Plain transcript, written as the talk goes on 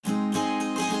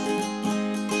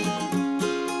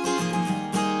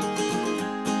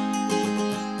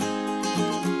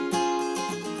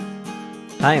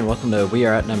Hi, and welcome to We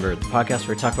Are Outnumbered, the podcast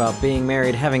where we talk about being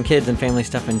married, having kids, and family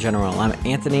stuff in general. I'm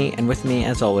Anthony, and with me,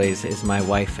 as always, is my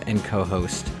wife and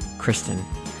co-host, Kristen.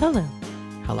 Hello.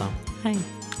 Hello. Hi.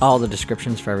 All the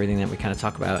descriptions for everything that we kind of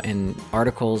talk about in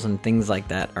articles and things like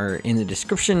that are in the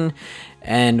description,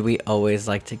 and we always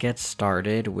like to get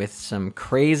started with some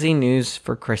crazy news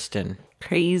for Kristen.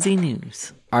 Crazy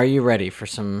news. Are you ready for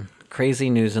some crazy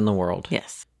news in the world?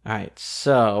 Yes. All right,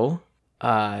 so...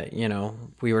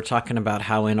 we were talking about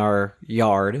how in our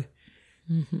yard,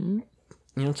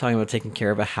 talking about taking care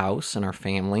of a house and our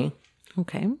family.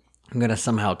 Okay. I'm going to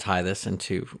somehow tie this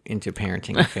into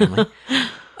parenting a family.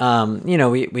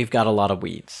 We've got a lot of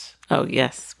weeds. Oh,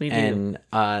 yes, we do. And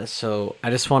so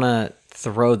I just want to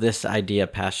throw this idea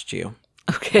past you.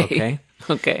 Okay.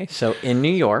 Okay. So in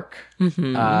New York,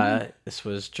 this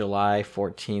was July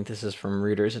 14th. This is from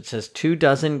Reuters. It says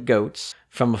 24 goats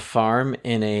from a farm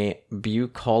in a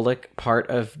bucolic part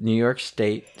of New York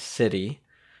State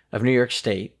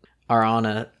are on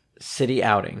a city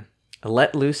outing,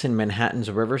 let loose in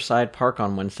Manhattan's Riverside Park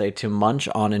on Wednesday to munch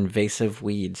on invasive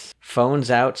weeds.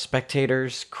 Phones out,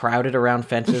 spectators crowded around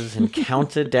fences and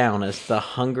counted down as the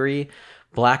hungry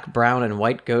black, brown, and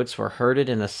white goats were herded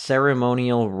in a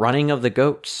ceremonial running of the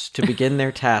goats to begin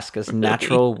their task as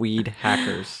natural weed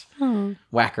whackers.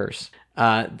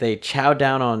 They chowed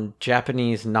down on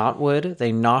Japanese knotwood.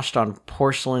 They noshed on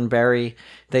porcelain berry.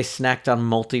 They snacked on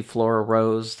multiflora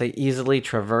rose. They easily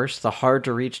traversed the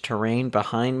hard-to-reach terrain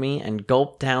behind me and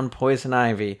gulped down poison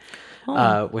ivy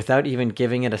without even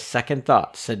giving it a second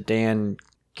thought, said Dan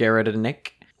Garadinick,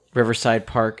 Riverside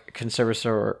Park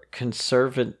Conservancy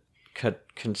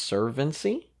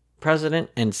president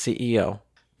and CEO,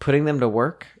 putting them to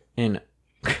work in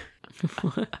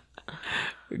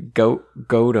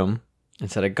Gotham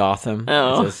instead of Gotham.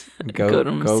 Oh, it says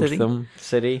Gotham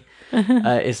City.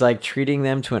 Is like treating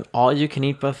them to an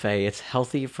all-you-can-eat buffet. It's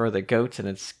healthy for the goats and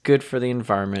it's good for the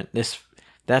environment.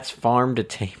 That's farm to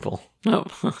table. Oh,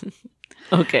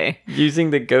 okay.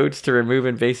 Using the goats to remove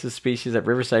invasive species at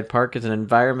Riverside Park is an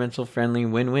environmental friendly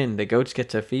win-win. The goats get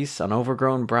to feast on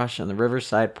overgrown brush, and the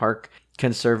Riverside Park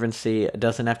Conservancy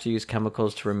doesn't have to use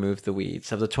chemicals to remove the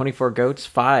weeds. Of the 24 goats,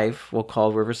 5 will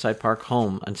call Riverside Park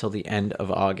home until the end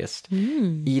of August,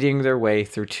 eating their way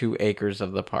through 2 acres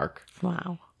of the park.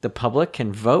 Wow. The public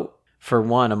can vote for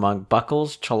one among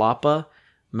Buckles, Chalapa,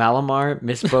 Malamar,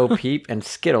 Miss Bo Peep, and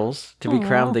Skittles to be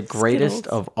crowned the greatest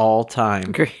Skittles. of all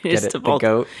time. Greatest get it? of The all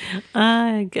goat.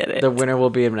 I get it. The winner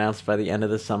will be announced by the end of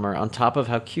the summer. On top of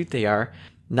how cute they are,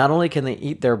 not only can they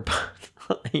eat a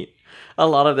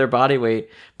lot of their body weight,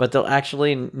 but they'll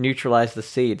actually neutralize the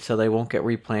seed so they won't get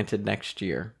replanted next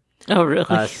year. Oh,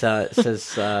 really?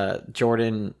 Says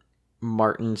Jordan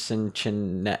Martinson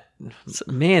Chinette.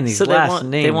 Man, these so last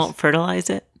names. They won't fertilize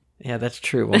it? Yeah, that's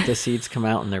true. Won't the seeds come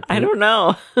out in their poop? I don't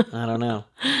know. I don't know.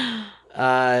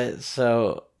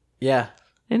 So, yeah.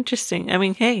 Interesting. I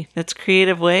mean, hey, that's a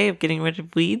creative way of getting rid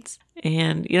of weeds.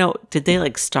 And, did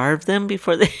they starve them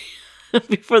before they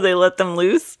before they let them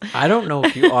loose? I don't know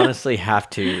if you honestly have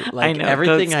to. I know,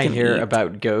 everything I hear eat.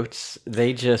 about goats,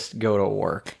 they just go to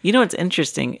work. You know what's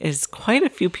interesting is quite a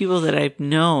few people that I've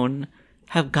known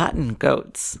have gotten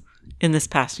goats in this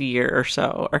past year or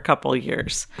so, or a couple of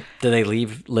years. Do they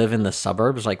live in the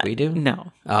suburbs like we do?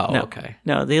 No. Oh, no. Okay.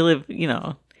 No, they live,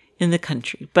 in the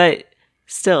country. But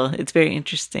still, it's very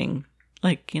interesting.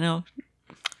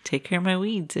 Take care of my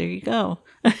weeds. There you go.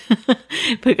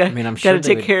 But I'm sure they would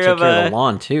take care of the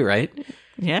lawn too, right?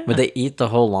 Yeah. Would they eat the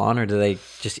whole lawn, or do they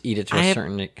just eat it to a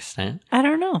certain extent? I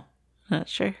don't know. Not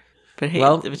sure. But hey,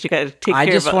 but you got to take care of I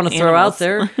just want to throw out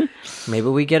there, maybe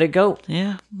we get a goat.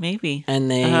 Yeah, maybe.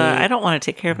 And I don't want to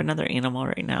take care of another animal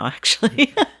right now,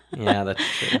 actually. Yeah, that's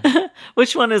true.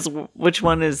 Which one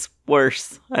is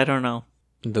worse? I don't know.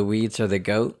 The weeds or the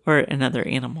goat? Or another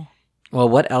animal. Well,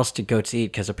 what else do goats eat?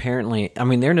 Because apparently,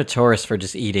 they're notorious for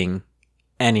just eating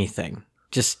anything.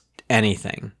 Just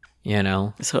anything,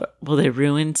 So will they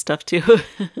ruin stuff too?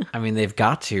 They've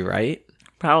got to, right?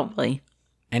 Probably.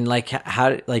 And how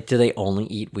do they only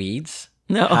eat weeds?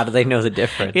 No. How do they know the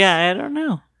difference? Yeah, I don't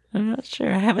know. I'm not sure.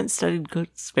 I haven't studied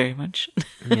goats very much.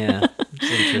 Yeah,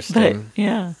 it's interesting. But,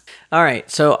 yeah. All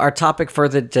right. So our topic for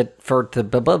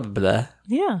the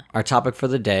Yeah. Our topic for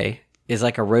the day is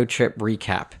like a road trip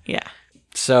recap. Yeah.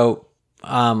 So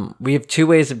we have 2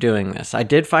 ways of doing this. I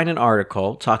did find an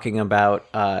article talking about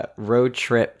road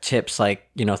trip tips,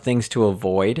 things to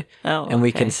avoid. Oh, and we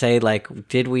okay. can say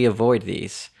did we avoid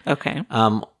these? Okay.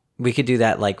 We could do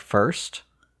that first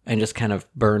and just kind of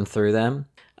burn through them.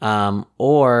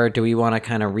 Or do we want to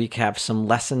kind of recap some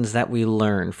lessons that we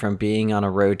learned from being on a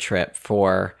road trip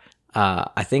for,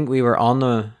 I think we were on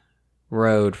the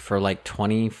rode for like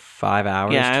 25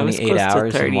 hours, Yeah, it was 28 close to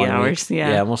hours 30 in 1 hours, week.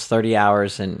 yeah. Almost 30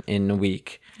 hours in a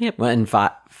week. Yep. Well, in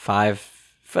 6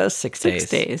 days. 6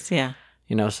 days, yeah.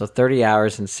 So 30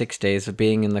 hours and 6 days of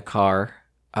being in the car.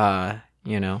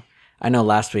 I know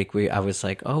last week I was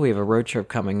like, oh, we have a road trip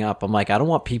coming up. I'm like, I don't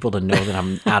want people to know that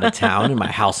I'm out of town and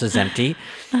my house is empty,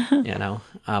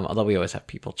 although we always have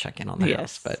people check in on the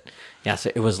house. But yeah,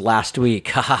 so it was last week.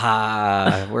 Ha ha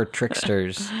ha. We're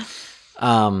tricksters.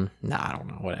 I don't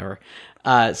know, whatever.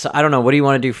 So I don't know. What do you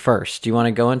want to do first? Do you want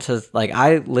to go into like,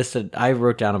 I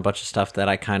wrote down a bunch of stuff that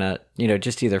I kind of,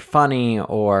 just either funny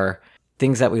or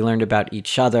things that we learned about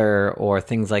each other or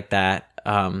things like that.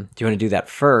 Do you want to do that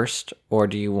first, or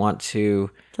do you want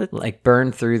to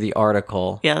burn through the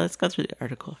article? Yeah, let's go through the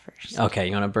article first. Okay,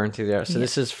 you want to burn through the article. So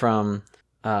this is from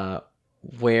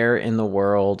Where in the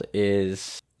World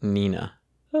is Nina?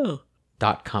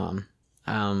 .com.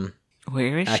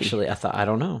 Where is she? Actually, I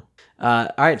don't know.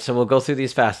 All right, so we'll go through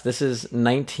these fast. This is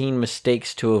 19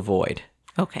 mistakes to avoid.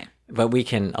 Okay. But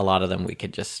a lot of them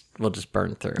we'll just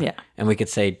burn through. Yeah. And we could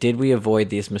say, did we avoid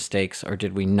these mistakes or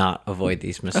did we not avoid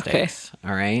these mistakes? Okay.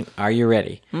 All right. Are you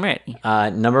ready? I'm ready.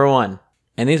 Number 1.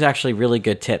 And these are actually really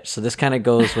good tips. So this kind of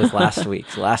goes with last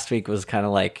week. Last week was kind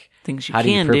of like, things you how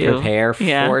can do you do. prepare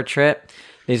for a trip?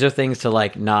 These are things to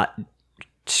like not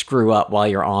screw up while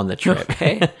you're on the trip.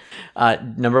 Okay.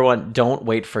 Number 1, don't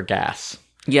wait for gas.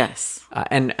 Yes.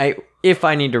 And if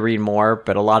I need to read more,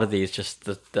 but a lot of these, just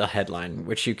the headline,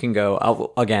 which you can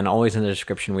go, again, always in the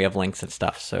description, we have links and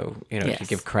stuff. So, to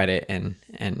give credit and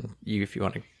you, if you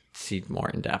want to see more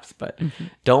in depth, but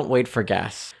don't wait for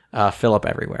gas. Fill up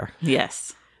everywhere.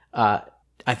 Yes. I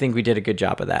think we did a good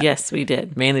job of that. Yes, we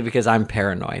did. Mainly because I'm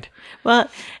paranoid. Well,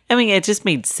 I mean, it just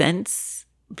made sense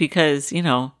because,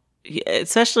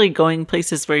 especially going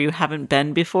places where you haven't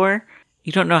been before,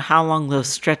 you don't know how long those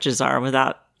stretches are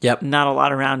without not a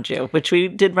lot around you, which we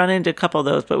did run into a couple of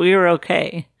those, but we were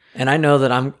okay. And I know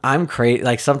that I'm crazy.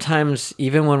 Like sometimes,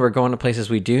 even when we're going to places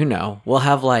we do know, we'll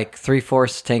have like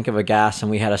 3/4 tank of a gas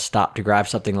and we had to stop to grab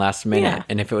something last minute. Yeah.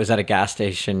 And if it was at a gas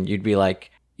station, you'd be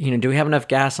like, do we have enough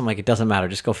gas? I'm like, it doesn't matter.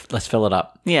 Just go, let's fill it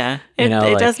up. Yeah. It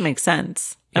does make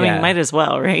sense. I mean, might as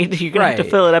well, right? You're going to have to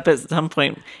fill it up at some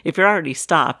point. If you're already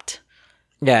stopped,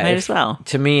 might as well.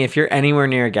 To me, if you're anywhere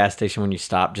near a gas station when you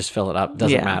stop, just fill it up.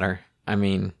 Doesn't matter. I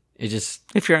mean, it just...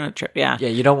 If you're on a trip, yeah. Yeah,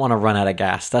 you don't want to run out of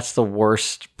gas. That's the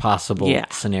worst possible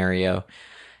scenario.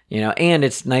 And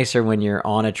it's nicer when you're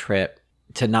on a trip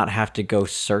to not have to go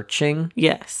searching.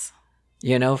 Yes.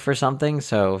 For something.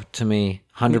 So to me,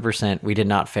 100%, we did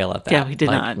not fail at that. Yeah, we did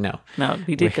not. No,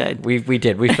 we did good. We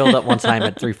did. We filled up one time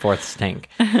at 3/4 tank.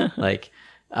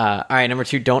 All right, number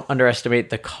 2, don't underestimate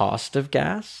the cost of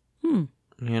gas.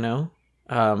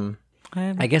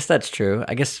 I guess that's true.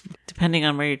 I guess depending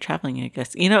on where you're traveling, I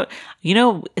guess.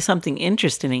 Something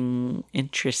interesting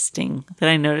that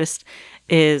I noticed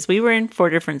is we were in 4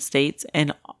 different states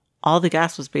and all the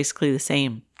gas was basically the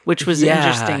same, which was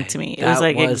interesting to me. It was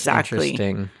like exactly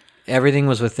interesting. Everything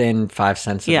was within 5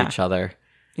 cents of each other.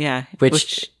 Yeah,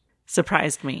 which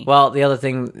surprised me. Well, the other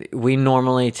thing, we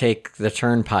normally take the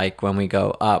turnpike when we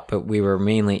go up, but we were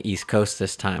mainly East Coast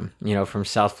this time. From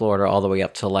South Florida all the way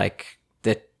up to like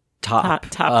the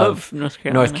top of North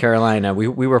Carolina. We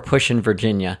were pushing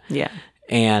Virginia. Yeah.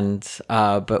 And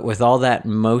but with all that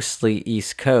mostly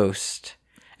East Coast,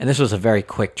 and this was a very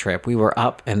quick trip. We were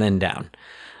up and then down.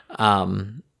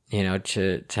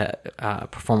 To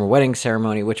perform a wedding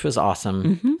ceremony, which was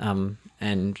awesome.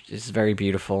 And it's very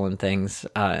beautiful and things,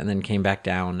 and then came back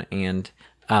down. And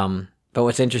but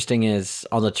what's interesting is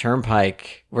on the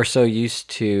turnpike, we're so used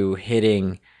to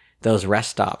hitting those rest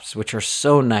stops, which are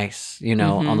so nice,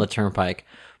 on the turnpike.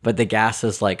 But the gas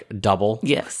is like double.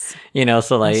 Yes.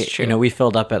 So like, we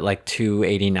filled up at like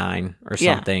 289 or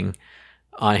something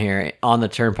on here. On the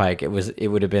turnpike, it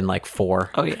would have been like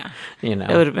 4. Oh yeah. It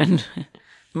would have been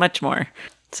much more.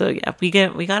 So yeah, we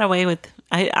got away with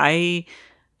I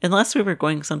unless we were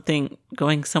going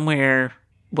somewhere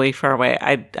way far away,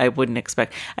 I wouldn't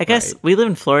expect. I guess we live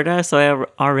in Florida, so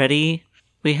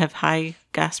we have high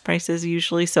gas prices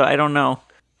usually, so I don't know.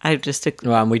 I just we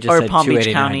just said Palm Beach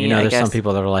 289. County. There's some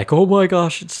people that are like, "Oh my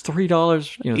gosh, it's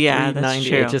 $3." Yeah, that's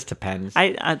true. It just depends.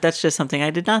 That's just something I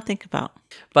did not think about.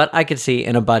 But I could see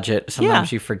in a budget,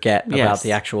 sometimes you forget about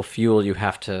the actual fuel you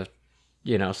have to,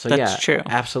 So that's true.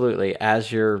 Absolutely.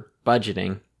 As you're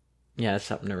budgeting, it's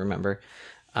something to remember.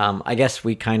 I guess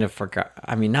we kind of forgot.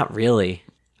 I mean, not really.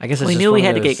 I guess we knew we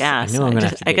had to get gas. I knew I'm going to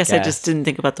have to get gas. I just didn't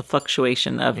think about the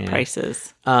fluctuation of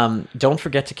prices. Don't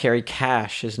forget to carry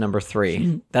cash is number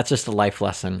 3. That's just a life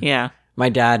lesson. Yeah. My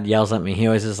dad yells at me. He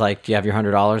always is like, "Do you have your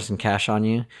 $100 in cash on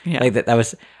you?" Yeah. Like that. I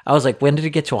was like, "When did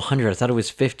it get to 100? I thought it was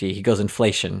 50." He goes,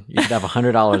 "Inflation. You should have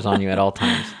 $100 on you at all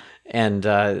times." And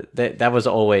that was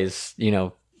always,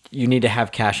 you need to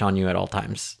have cash on you at all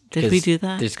times. Did we do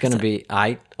that? There's going to be.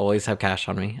 I always have cash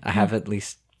on me. I have at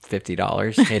least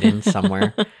 $50 hidden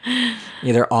somewhere,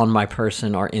 either on my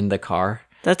person or in the car.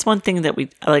 That's one thing that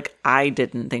I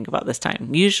didn't think about this time.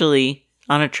 Usually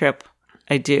on a trip,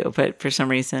 I do, but for some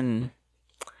reason,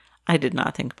 I did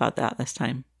not think about that this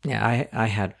time. Yeah, I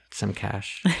had some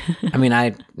cash. I mean,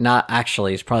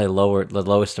 it's probably the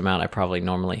lowest amount I probably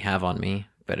normally have on me,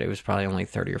 but it was probably only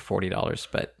 $30 or $40.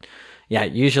 But yeah,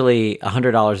 usually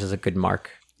 $100 is a good mark,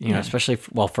 especially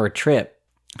for a trip.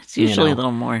 It's usually a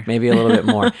little more. Maybe a little bit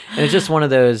more. And it's just one of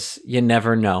those, you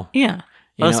never know. Yeah.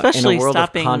 Well, especially in a world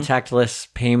stopping of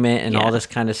contactless payment and all this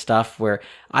kind of stuff, where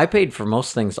I paid for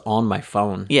most things on my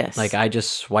phone. Yes, like I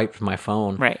just swiped my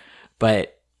phone. Right.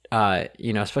 But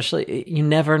especially you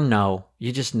never know.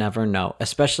 You just never know,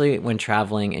 especially when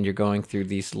traveling and you're going through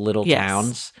these little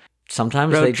towns.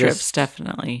 Sometimes road they trips, just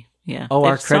definitely. Yeah. Oh,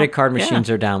 our credit card machines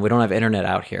are down. We don't have internet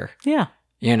out here. Yeah.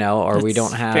 Or we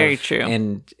don't have. Very true.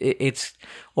 And it's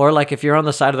or like if you're on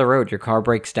the side of the road, your car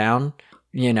breaks down.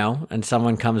 And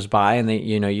someone comes by and they,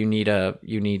 you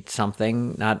need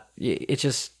something.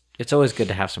 It's always good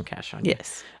to have some cash on you.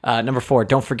 Yes. Number 4,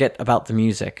 don't forget about the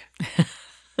music.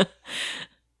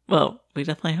 Well, we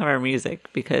definitely have our music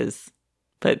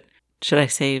but should I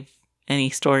save any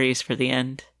stories for the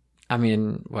end? I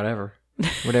mean, whatever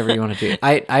you want to do.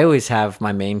 I always have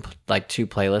my main 2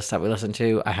 playlists that we listen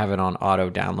to. I have it on auto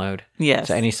download. Yes.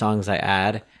 So any songs I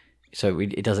add,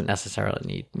 it doesn't necessarily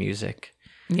need music.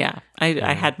 Yeah,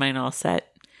 I had mine all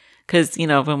set because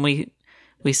when we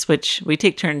switch, we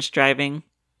take turns driving,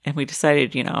 and we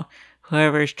decided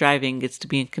whoever's driving gets to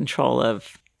be in control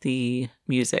of the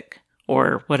music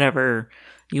or whatever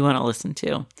you want to listen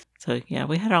to. So yeah,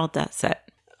 we had all that set.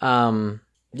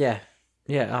 Yeah,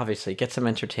 obviously get some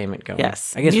entertainment going.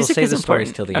 Yes, I guess music we'll save the important.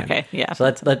 stories till the end. Okay, yeah. So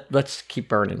let's keep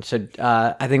burning. So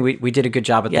I think we did a good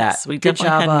job at that. Yes, we good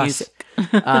definitely job, had us.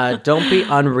 music. Don't be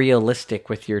unrealistic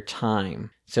with your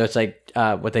time. So it's like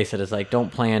what they said is don't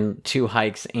plan 2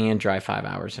 hikes and drive 5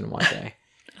 hours in one day.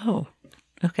 Oh,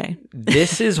 okay.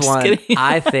 This is one kidding.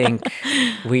 I think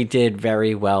we did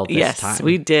very well this time. Yes,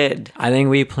 we did. I think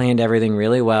we planned everything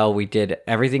really well.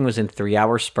 Everything was in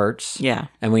 3-hour spurts. Yeah.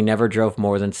 And we never drove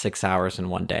more than 6 hours in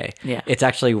one day. Yeah. It's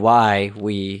actually why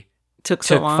we took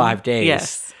so long. 5 days.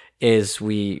 Yes. Is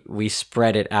we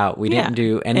spread it out. We didn't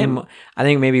do any. I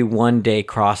think maybe one day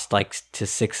crossed to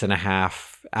 6.5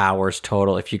 hours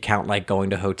total if you count going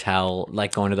to the hotel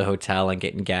and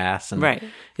getting gas. And right.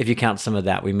 If you count some of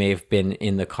that, we may have been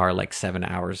in the car 7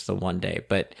 hours the one day.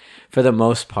 But for the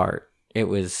most part, it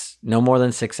was no more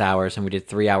than 6 hours, and we did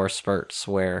 3-hour spurts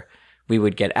where we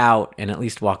would get out and at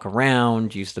least walk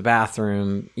around, use the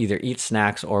bathroom, either eat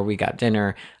snacks or we got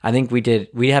dinner. I think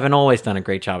we haven't always done a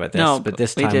great job at this, but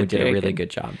this time we did a really good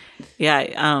job.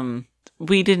 Yeah.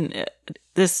 We didn't,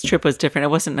 this trip was different. It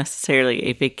wasn't necessarily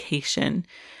a vacation.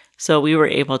 So we were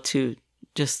able to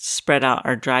just spread out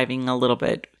our driving a little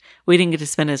bit. We didn't get to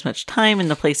spend as much time in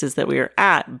the places that we were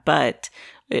at, but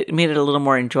it made it a little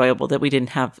more enjoyable that we didn't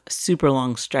have super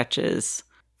long stretches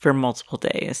for multiple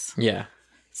days. Yeah.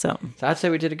 So I'd say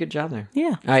we did a good job there.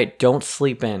 Yeah. All right, don't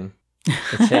sleep in.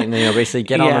 It's saying, basically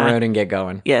get on the road and get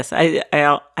going. Yes,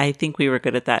 I think we were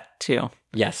good at that too.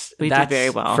 Yes, we did very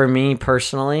well. For me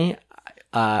personally,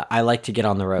 I like to get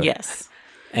on the road. Yes.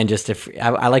 And just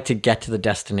I like to get to the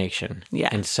destination. Yeah.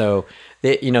 And so,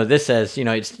 this says, you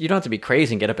don't have to be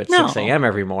crazy and get up at 6 a.m.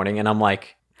 every morning. And I'm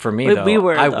like, for me,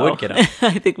 I would get up.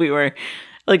 I think we were.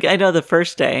 I know the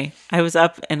first day I was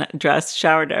up and dressed,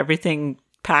 showered, everything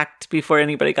packed before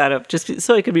anybody got up, just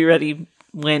so I could be ready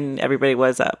when everybody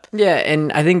was up. Yeah,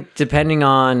 and I think depending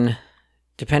on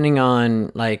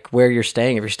where you're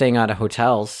staying, if you're staying out of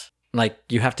hotels,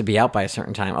 you have to be out by a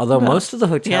certain time. Although most of the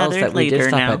hotels that we did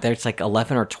stuff at, there it's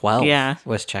 11 or 12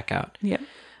 was checkout. Yeah.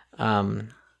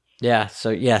 Yeah. So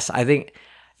yes, I think.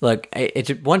 Look,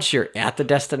 it's once you're at the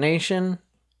destination,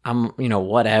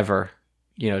 whatever.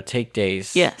 Take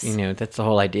days. Yes. That's the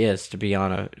whole idea, is to be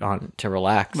to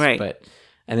relax. Right. But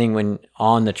I think when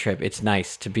on the trip, it's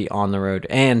nice to be on the road.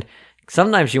 And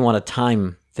sometimes you want to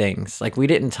time things. We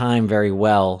didn't time very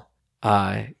well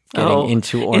getting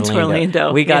into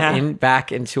Orlando. We got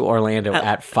back into Orlando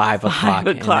at 5 o'clock. 5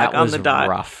 o'clock and that was on the dot.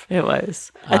 Rough. It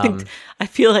was. I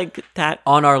feel like that.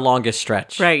 On our longest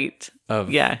stretch. Right. Of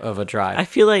a drive. I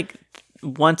feel like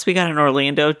once we got in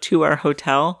Orlando to our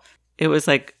hotel, it was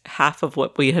half of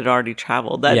what we had already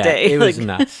traveled that day. It was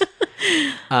nuts.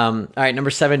 All right, number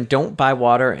 7, don't buy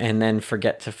water and then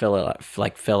forget to fill it up,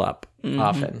 fill up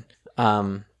often.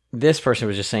 This person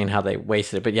was just saying how they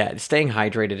wasted it, but yeah, staying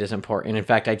hydrated is important. In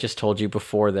fact, I just told you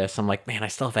before this, I'm like, man, I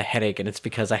still have a headache, and it's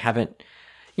because I haven't,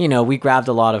 we grabbed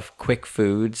a lot of quick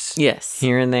foods Yes.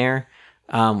 here and there.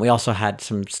 We also had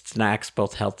some snacks,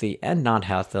 both healthy and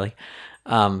non-healthy.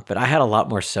 But I had a lot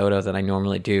more soda than I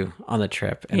normally do on the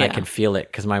trip, and I Yeah. could feel it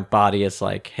because my body is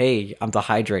like, hey, I'm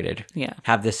dehydrated. Yeah.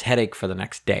 Have this headache for the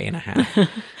next day and a half.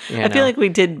 I feel like we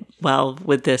did well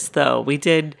with this, though.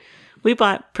 We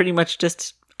bought pretty much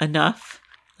just enough,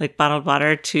 like bottled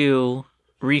water, to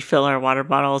refill our water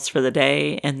bottles for the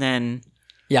day, and then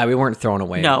yeah, we weren't throwing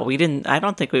away. no, we didn't. I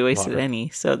don't think we wasted any,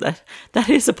 so that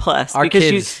is a plus. Our because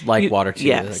kids like water too.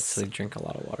 Yes, So they drink a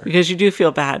lot of water. because you do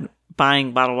feel bad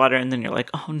buying bottled water, and then you're like,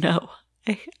 oh no,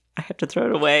 I have to throw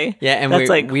it away. Yeah, and that's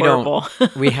we horrible.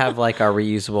 don't. We have like our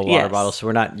reusable water Yes. bottles, so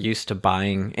we're not used to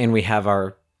buying, and we have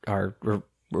our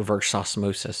reverse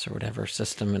osmosis or whatever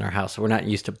system in our house, so we're not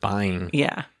used to buying.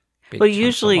 Yeah. Big Well, chunks of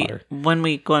usually water. when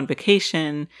we go on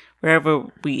vacation, wherever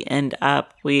we end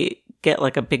up, we get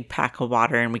like a big pack of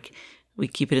water and we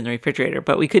keep it in the refrigerator.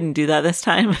 But we couldn't do that this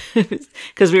time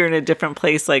because we were in a different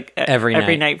place like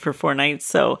Every night for 4 nights.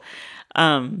 So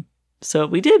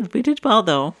we did well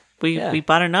though. We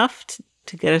bought enough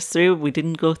to get us through. We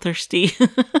didn't go thirsty,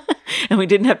 and we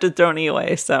didn't have to throw any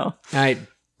away. So All right,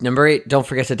 number 8. Don't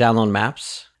forget to download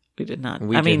maps. we did not.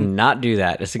 We did not do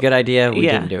that. It's a good idea. We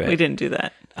didn't do it. We didn't do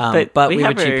that. But we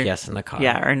have our GPS in the car.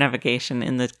 Yeah, our navigation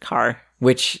in the car.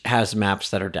 Which has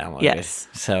maps that are downloaded. Yes.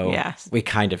 So Yes. we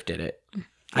kind of did it.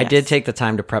 I Yes. did take the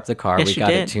time to prep the car. Yes, We you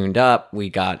got it did. tuned up. We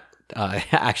got,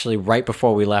 actually, right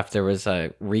before we left, there was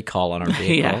a recall on our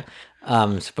vehicle.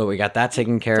 But we got that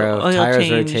taken care So of. oil Tires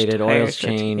changed, rotated, oils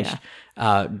changed.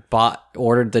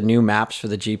 Ordered the new maps for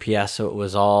the GPS, so it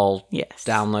was all Yes.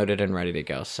 downloaded and ready to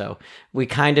go. So we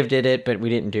kind of did it, but we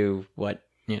didn't do what.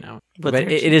 What But they're-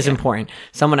 it is important.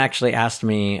 Someone actually asked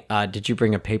me, did you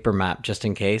bring a paper map just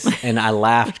in case? And I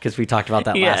laughed because we talked about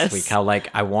that Yes. last week, how like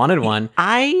I wanted one.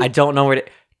 I I don't know where to.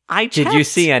 checked. Did you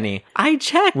see any? I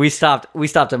checked. We stopped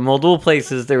at multiple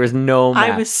places. There was no map.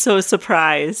 I was so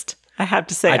surprised. I have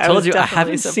to say, I told was you I definitely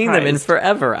haven't seen them in surprised.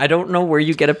 forever. I don't know where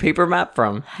you get a paper map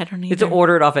from. I don't It's either.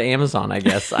 ordered off of Amazon, I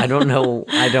guess. I don't know.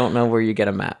 I don't know where you get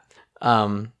a map.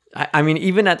 I mean,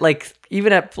 even at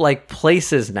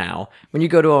places now, when you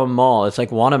go to a mall, it's like,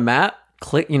 want a map?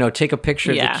 Click, take a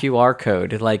picture Yeah. of the QR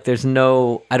code. Like, I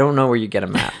don't know where you get a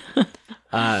map.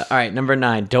 All right, number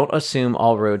 9. Don't assume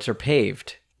all roads are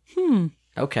paved.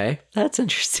 Okay, That's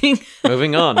interesting.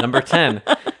 moving on. Number 10.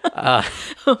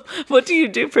 What do you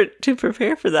do to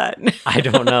prepare for that? I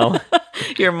don't know.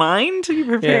 Your mind? You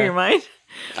prepare Yeah. your mind?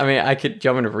 I mean, do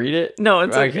you want me to read it? No,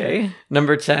 it's okay.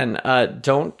 Number 10,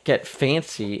 don't get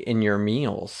fancy in your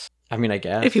meals. I mean, I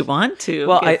guess. If you want to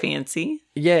Well, get fancy.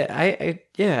 Yeah,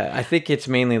 I think it's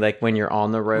mainly like when you're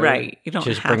on the road. Right, you don't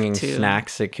just have bringing to.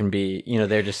 snacks. It can be,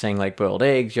 they're just saying like boiled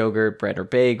eggs, yogurt, bread or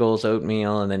bagels,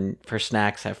 oatmeal, and then for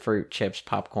snacks have fruit, chips,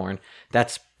 popcorn.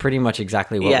 That's pretty much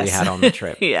exactly what we Yes. had on the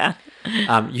trip. Yeah.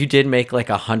 You did make like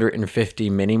 150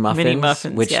 mini muffins,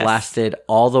 which yes. lasted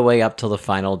all the way up till the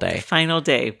final day. Final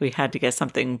day, we had to get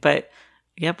something, but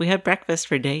yep, we had breakfast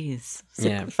for days.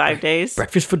 Yeah, 5 days.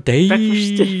 Breakfast for days.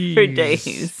 Breakfast for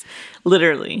days,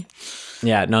 literally.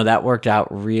 Yeah, no, that worked out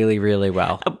really, really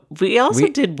well. We also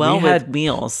did well we had- with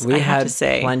meals. We I have had to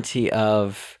say, plenty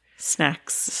of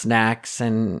snacks.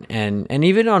 and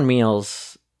even on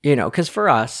meals, because for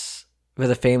us, with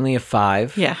a family of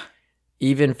 5, Yeah,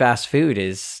 even fast food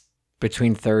is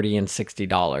between $30 and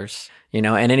 $60,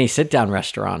 and any sit-down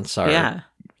restaurants are yeah,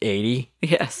 $80,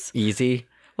 yes. easy.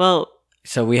 Well,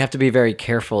 So we have to be very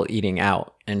careful eating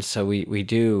out. And so we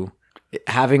do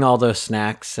having all those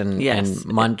snacks and Yes.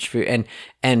 munch food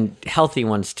and healthy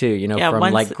ones too, Yeah, from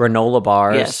once- like granola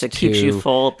bars yes, it keeps you to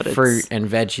full, but fruit it's and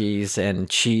veggies and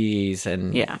cheese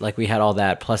and Yeah. like we had all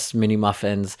that plus mini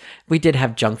muffins. We did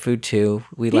have junk food too.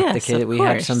 We let the Yes, kid. of We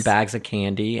had some course. bags of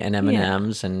candy and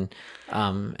M&Ms and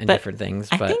different things.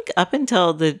 I But think up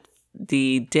until the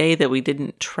day that we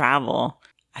didn't travel,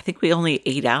 I think we only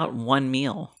ate out one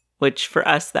meal, which for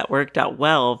us that worked out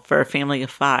well. For a family of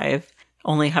 5,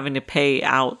 only having to pay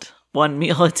out one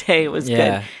meal a day was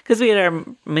Yeah. good because we had our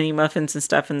mini muffins and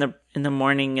stuff in the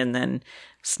morning, and then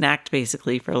snacked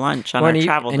basically for lunch on Well, our and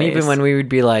travel and days. even when we would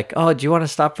be like, "Oh, do you want to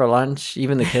stop for lunch?"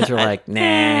 Even the kids were like,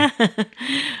 "Nah,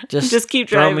 Just keep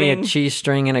throw me a driving." cheese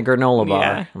string and a granola bar."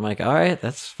 Yeah. I'm like, "All right,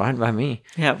 that's fine by me."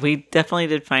 Yeah, we definitely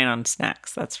did fine on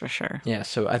snacks. That's for sure. Yeah,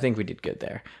 so I think we did good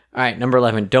there. All right, number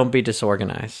 11, don't be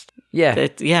disorganized. Yeah.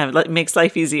 It makes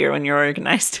life easier when you're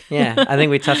organized. Yeah, I think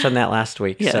we touched on that last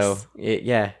week. Yes. So,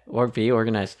 or be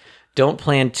organized. Don't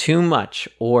plan too much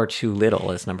or too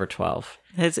little is number 12.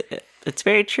 It's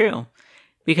very true.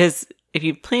 Because if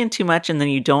you plan too much and then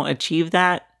you don't achieve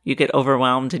that, you get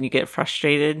overwhelmed and you get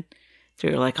frustrated. So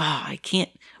you're like, oh, I can't.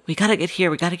 We got to get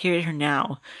here. We got to get here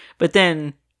now. But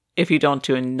then if you don't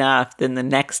do enough, then the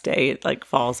next day it like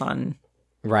falls on.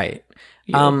 Right.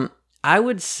 you. I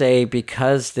would say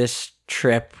because this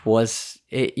trip was,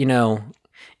 it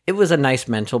was a nice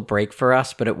mental break for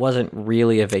us, but it wasn't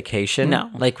really a vacation.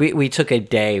 No. Like we took a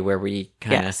day where we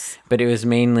kind of, Yes. but it was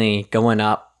mainly going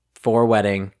up for a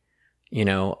wedding,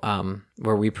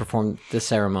 where we performed the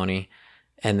ceremony.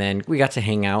 And then we got to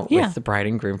hang out with the bride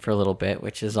and groom for a little bit,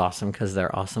 which is awesome because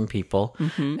they're awesome people.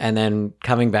 Mm-hmm. And then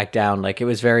coming back down, like it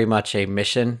was very much a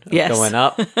mission of Yes. going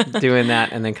up, doing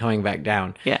that, and then coming back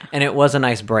down. Yeah. And it was a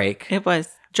nice break. It was.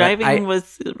 Driving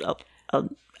was,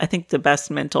 I think, the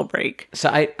best mental break. So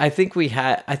I think we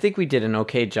did an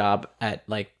okay job at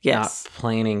like Yes. not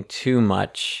planning too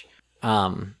much,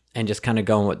 and just kind of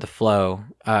going with the flow.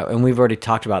 And we've already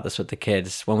talked about this with the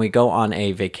kids. When we go on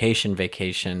a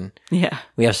vacation, Yeah.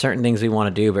 we have certain things we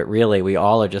want to do, but really we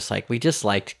all are just like, we just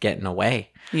liked getting away,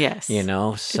 Yes. so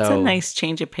It's a nice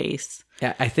change of pace.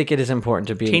 yeah, I think it is important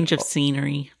to be Change of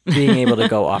scenery. being able to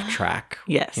go off track,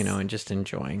 Yes. and just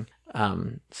enjoying.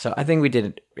 So I think we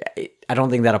did. I don't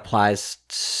think that applies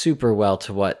super well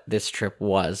to what this trip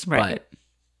was, Right. but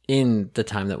in the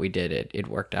time that we did it, it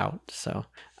worked out. So,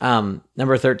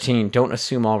 number 13, don't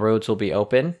assume all roads will be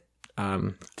open.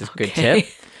 This is a good Okay.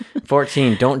 tip.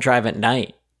 14, don't drive at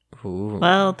night. Ooh.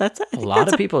 Well, A lot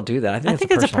of people do that. I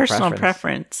think it's a personal preference.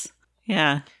 preference.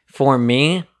 Yeah. For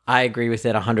me, I agree with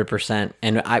it 100%.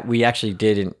 And we actually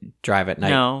didn't drive at night.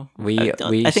 No. we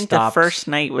I think stopped, the first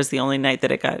night was the only night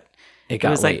that it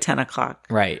was late. like 10 o'clock.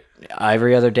 Right.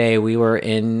 Every other day, we were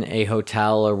in a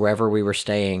hotel or wherever we were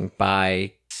staying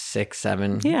by 6,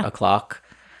 7 o'clock.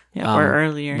 Yeah, or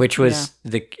earlier. Which was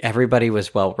everybody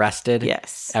was well rested.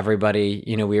 Yes. Everybody,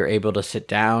 we were able to sit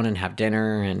down and have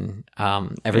dinner, and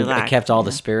everybody Relax, kept all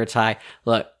the spirits high.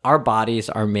 Look, our bodies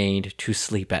are made to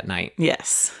sleep at night.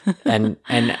 Yes. and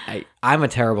I'm a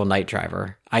terrible night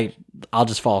driver. I'll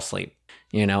just fall asleep,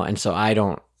 and so I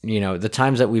don't, the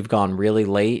times that we've gone really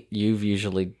late, you've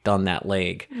usually done that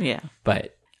leg. Yeah.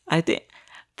 But I think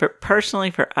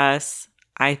personally for us,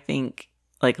 I think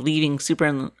like leaving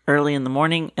super early in the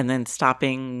morning and then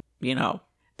stopping,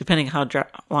 depending how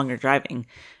long you're driving,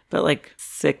 but like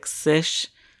 6-ish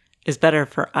is better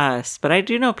for us. But I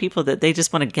do know people that they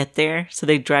just want to get there, so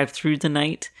they drive through the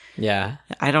night. yeah,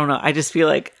 I don't know. I just feel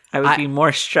like I would be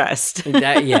more stressed.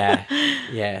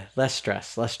 yeah, less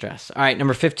stress. All right,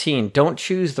 number 15, don't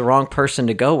choose the wrong person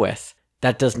to go with.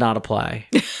 That does not apply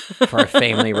for a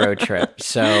family road trip.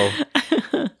 So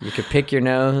you could pick your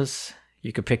nose,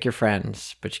 you could pick your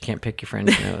friends, but you can't pick your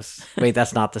friend's nose. Wait,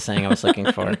 that's not the saying I was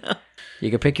looking for. No.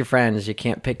 You could pick your friends, you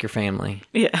can't pick your family,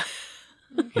 Yeah.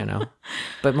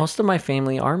 But most of my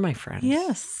family are my friends.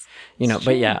 Yes.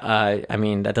 But yeah,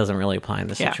 that doesn't really apply in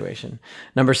this situation.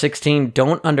 Number 16,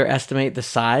 don't underestimate the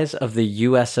size of the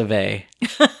US of A.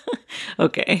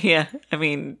 Okay. Yeah. I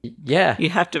mean, Yeah. you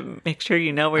have to make sure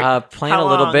you know where. Plan a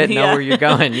little bit, know where you're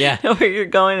going. Yeah. Know where you're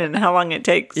going and how long it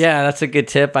takes. Yeah, that's a good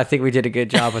tip. I think we did a good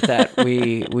job with that.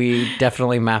 We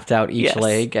definitely mapped out each Yes.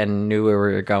 leg and knew where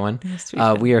we were going. Yes, we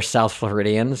did. We are South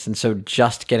Floridians, and so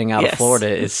just getting out of Yes. Florida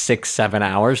is 6-7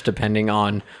 hours, depending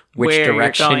on which Where you're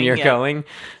direction going, you're yeah. going.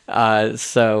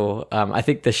 So I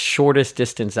think the shortest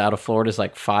distance out of Florida is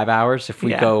like 5 hours. If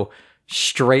we Yeah. go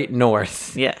straight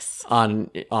north Yes. on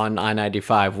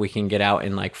I-95, we can get out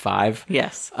in like 5.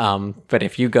 Yes. But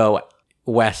if you go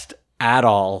west at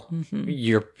all,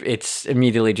 Mm-hmm. it's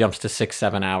immediately jumps to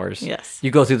 6-7 hours. Yes. You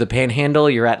go through the Panhandle,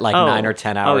 you're at like 9 or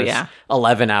 10 hours. yeah.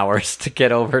 11 hours to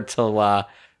get over to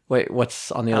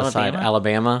what's on the other side?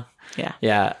 Alabama. Yeah.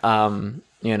 Yeah.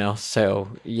 So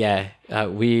yeah,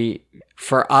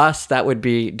 for us that would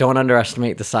be, don't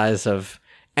underestimate the size of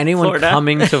anyone Florida.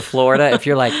 coming to Florida. If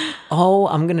you're like, oh,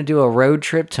 I'm going to do a road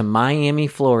trip to Miami,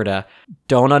 Florida,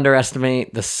 don't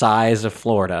underestimate the size of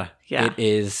Florida. Yeah. It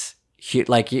is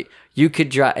like you could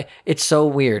drive. It's so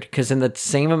weird because in the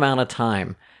same amount of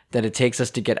time that it takes us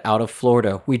to get out of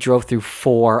Florida, we drove through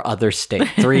 4 other states,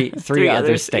 three other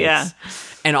others, states. yeah.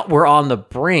 And we're on the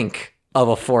brink of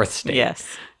a 4th state. Yes.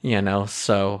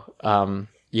 So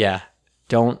yeah,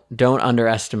 don't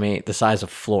underestimate the size of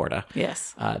Florida.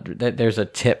 Yes. There's a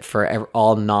tip for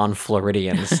all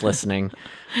non-Floridians listening.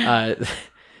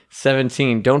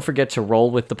 17, don't forget to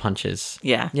roll with the punches.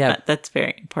 Yeah. Yeah. That's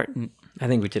very important. I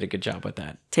think we did a good job with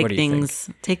that. Take What do you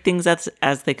think? things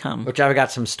as they come. Which I've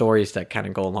got some stories that kind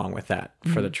of go along with that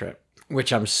for the trip,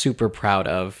 which I'm super proud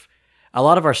of. A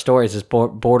lot of our stories is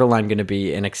borderline going to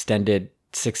be an extended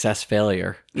success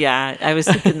failure Yeah, I was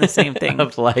thinking the same thing.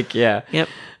 of like, yeah, Yep.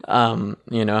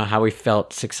 you know, how we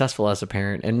felt successful as a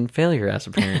parent and failure as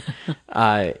a parent,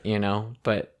 you know,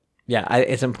 but yeah,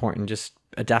 it's important. Just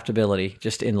adaptability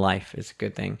just in life is a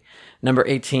good thing. Number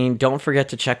 18, don't forget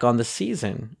to check on the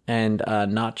season and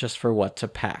not just for what to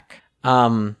pack.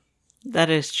 That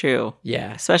is true.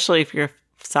 Yeah. Especially if you're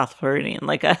South Floridian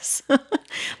like us.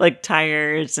 Like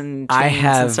tires and I chains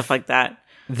have- and stuff like that.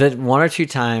 The one or two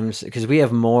times, because we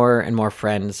have more and more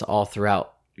friends all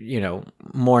throughout, you know,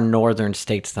 more northern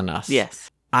states than us.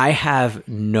 Yes. I have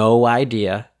no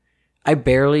idea. I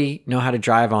barely know how to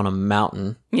drive on a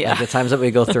mountain. Yeah. Like the times that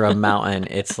we go through a mountain,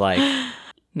 it's like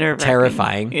Nerve-wracking.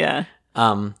 terrifying. Yeah.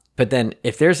 But then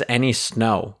if there's any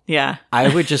snow, Yeah.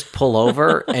 I would just pull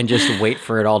over and just wait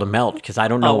for it all to melt because I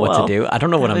don't know what to do. I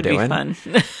don't know what I'm That would doing. be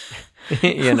fun.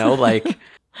 You know, like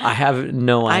I have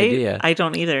no idea. I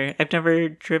don't either. I've never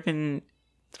driven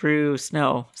through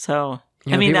snow. So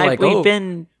You know, I mean, people are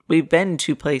like, we've been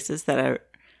to places that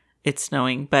it's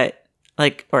snowing, but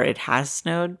like, or it has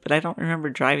snowed, but I don't remember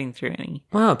driving through any.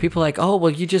 Well, people are like, oh,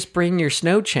 well, you just bring your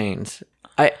snow chains.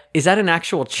 Is that an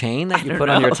actual chain that you don't put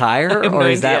on your know. tire, I have or no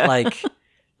is that idea. like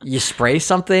you spray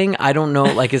something? I don't know.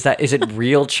 Like, is it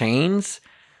real chains?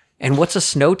 And what's a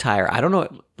snow tire? I don't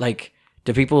know. Like,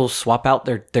 do people swap out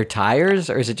their tires,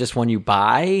 or is it just one you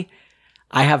buy?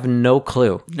 I have no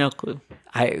clue. No clue.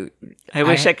 I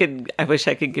wish I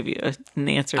could give you an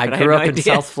answer. I But grew I up have no in idea.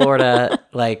 South Florida.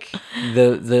 Like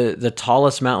the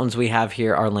tallest mountains we have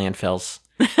here are landfills.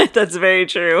 That's very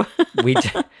true.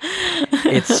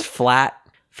 It's flat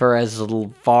for as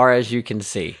far as you can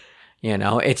see. You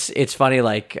know, it's funny,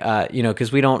 like, you know,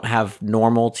 because we don't have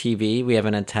normal TV. We have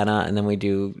an antenna, and then we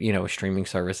do, you know, streaming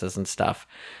services and stuff,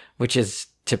 which is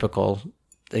typical,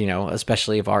 you know,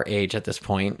 especially of our age at this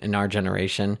point in our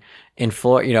generation. In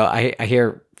Florida, you know, I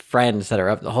hear friends that are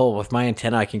up the hole with my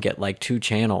antenna, I can get like 2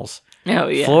 channels. Oh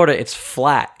yeah. Florida, it's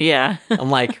flat. Yeah.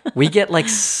 I'm like, we get like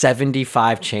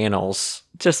 75 channels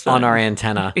Just on fine. our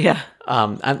antenna. Yeah.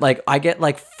 I get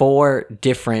like 4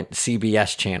 different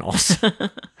CBS channels.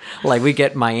 Like we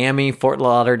get Miami, Fort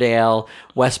Lauderdale,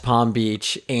 West Palm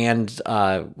Beach, and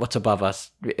what's above us,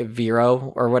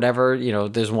 Vero or whatever. You know,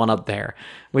 there's one up there.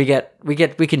 We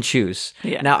can choose.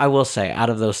 Yeah. Now I will say, out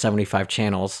of those 75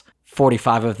 channels,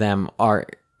 45 of them are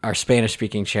Spanish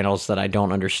speaking channels that I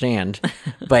don't understand.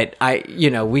 But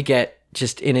we get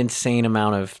just an insane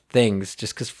amount of things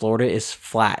just because Florida is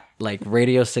flat. Like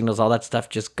radio signals, all that stuff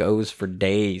just goes for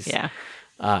days. Yeah.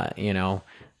 You know,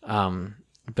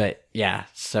 but yeah,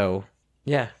 so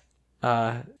yeah,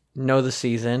 know the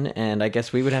season, and I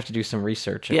guess we would have to do some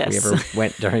research if we Yes. ever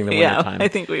went during the winter Yeah. time. I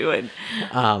think we would.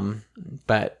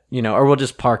 But you know, or we'll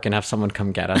just park and have someone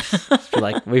come get us. Just be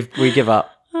like, we give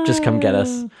up. Just come get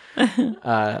us.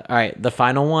 All right. The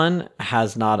final one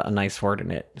has not a nice word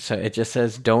in it. So it just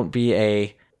says, don't be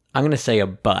I'm going to say a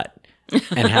butt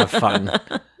and have fun.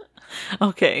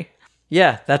 Okay.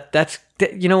 Yeah. That's,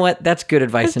 you know what? That's good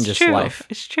advice in It's just true. life.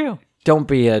 It's true. Don't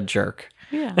be a jerk.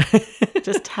 Yeah.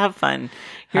 Just have fun.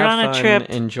 You're Have on a fun, trip.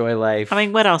 Enjoy life. I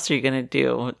mean, what else are you going to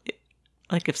do?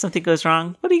 Like if something goes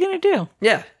wrong, what are you going to do?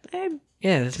 yeah. Eh,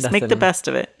 Yeah. There's Just make the nothing- best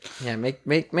of it. Yeah.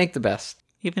 Make the best.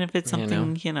 Even if it's You know.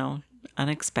 something,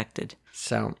 unexpected.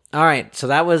 So, all right. So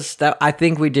that was that. I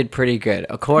think we did pretty good.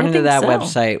 According to think that so.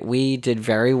 website, we did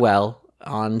very well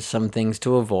on some things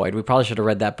to avoid. We probably should have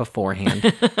read that beforehand.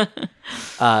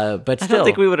 But I still, don't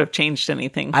think we would have changed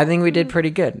anything. I think we did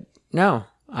pretty good. No,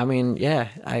 I mean, yeah,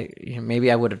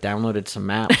 maybe I would have downloaded some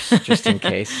maps just in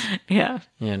case, Yeah.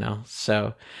 you know.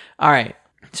 So, all right.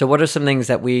 So, what are some things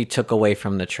that we took away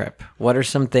from the trip? What are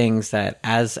some things that,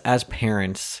 as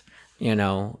parents, you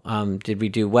know, did we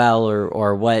do well,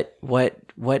 or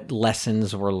what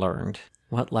lessons were learned?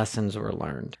 What lessons were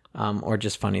learned, or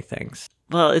just funny things?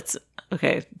 Well, it's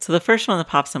okay. So the first one that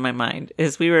pops in my mind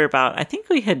is I think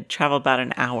we had traveled about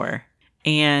an hour,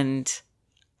 and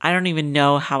I don't even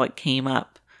know how it came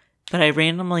up, but I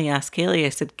randomly asked Kaylee, I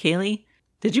said, Kaylee,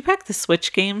 did you pack the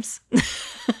Switch games?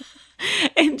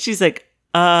 And she's like,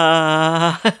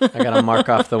 I gotta mark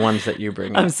off the ones that you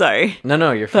bring up. I'm sorry.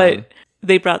 No, you're fine. But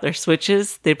they brought their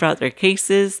Switches, they brought their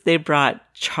cases, they brought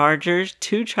chargers,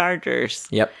 2 chargers,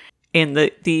 Yep. and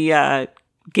the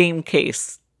game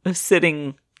case was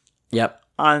sitting Yep.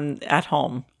 at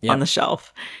home Yep. on the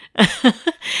shelf.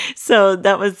 So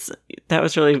that was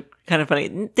really kind of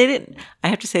funny. I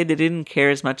have to say they didn't care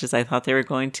as much as I thought they were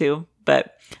going to,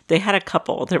 but they had a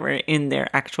couple that were in their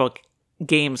actual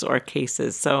games or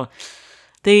cases. So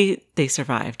they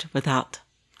survived without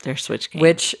their Switch game.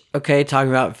 Which, okay, talking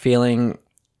about feeling,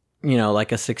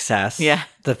 like a success. Yeah.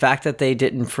 The fact that they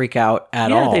didn't freak out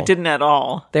at all. Yeah, they didn't at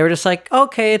all. They were just like,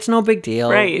 okay, it's no big deal.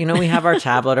 Right. We have our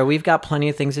tablet, or we've got plenty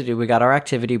of things to do. We got our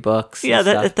activity books. Yeah,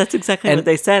 that's exactly what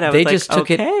they said. They just took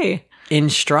okay. it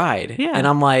in stride. Yeah. And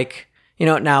I'm like,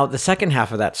 now the second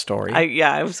half of that story.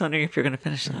 I was wondering if you're going to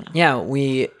finish that. Yeah,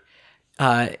 we,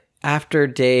 after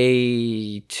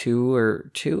day two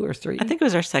or three. I think it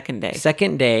was our second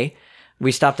day.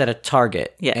 We stopped at a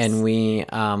Target. Yes. And we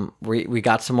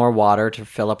got some more water to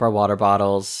fill up our water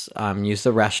bottles, use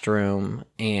the restroom.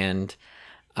 And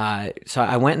so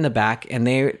I went in the back,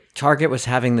 and Target was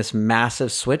having this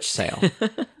massive Switch sale,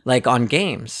 like on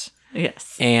games.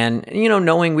 Yes. And,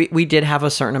 knowing we did have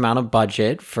a certain amount of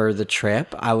budget for the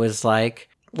trip, I was like,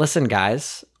 listen,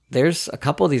 guys, there's a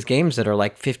couple of these games that are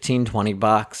like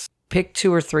 $15-$20. Pick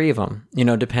 2 or 3 of them,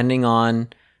 depending on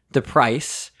the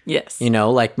price. Yes.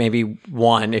 Like maybe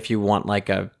one if you want like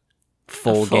a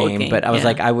full game. But I was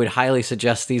like, I would highly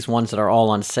suggest these ones that are all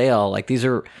on sale. Like these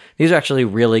are actually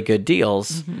really good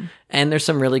deals. Mm-hmm. And there's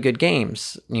some really good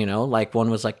games, like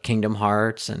one was like Kingdom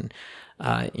Hearts and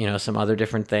some other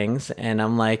different things. And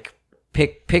I'm like,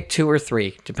 pick 2 or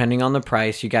 3, depending on the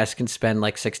price. You guys can spend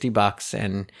like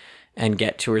 $60 and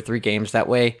get 2 or 3 games. That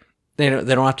way they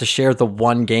don't have to share the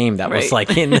one game that was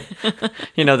like in,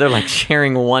 they're like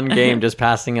sharing one game, just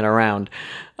passing it around.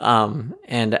 And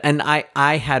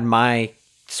I had my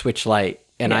Switch Lite,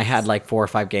 and I had like 4 or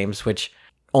 5 games, which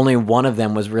only one of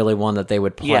them was really one that they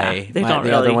would play. Yeah,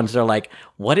 the other ones are like,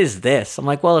 what is this? I'm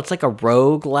like, well, it's like a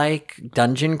rogue-like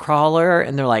dungeon crawler.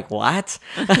 And they're like, what?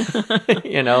 Again,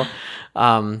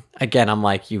 I'm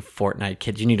like, you Fortnite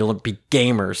kids, you need to be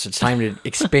gamers. It's time to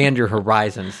expand your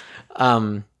horizons.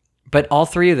 But all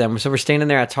 3 of them, so we're standing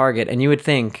there at Target, and you would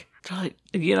think,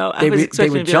 they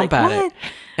would jump at it.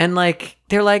 And like,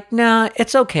 they're like, nah,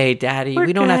 it's okay, Daddy.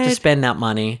 We don't have to spend that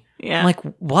money. Yeah. I'm like,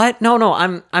 what? No,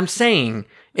 I'm saying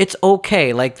it's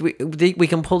okay. Like we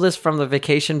can pull this from the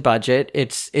vacation budget.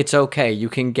 It's okay. You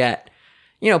can get,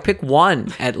 pick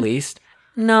one at least.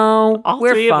 No,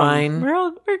 we're fine.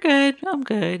 We're good. I'm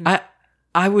good.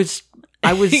 I was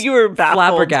You were baffled.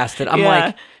 Flabbergasted. I'm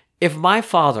like, if my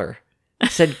father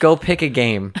said go pick a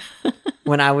game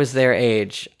when I was their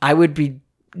age, I would be.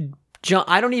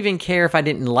 I don't even care if I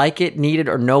didn't like it, need it,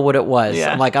 or know what it was.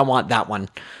 Yeah. I'm like, I want that one,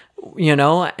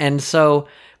 And so,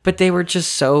 but they were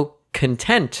just so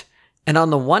content. And on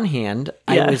the one hand,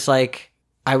 I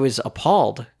was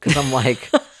appalled because I'm like,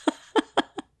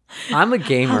 I'm a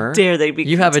gamer. How dare they be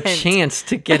You content? have a chance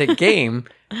to get a game.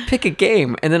 Pick a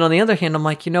game. And then on the other hand, I'm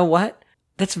like, you know what?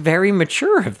 That's very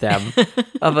mature of them,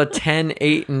 of a 10,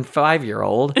 8, and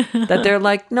 5-year-old, that they're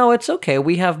like, no, it's okay.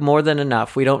 We have more than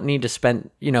enough. We don't need to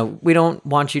spend, we don't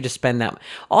want you to spend that.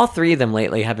 All 3 of them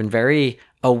lately have been very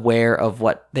aware of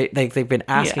what they've been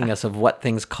asking us of what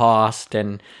things cost.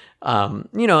 And,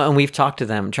 and we've talked to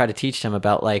them, try to teach them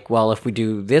about like, well, if we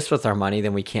do this with our money,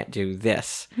 then we can't do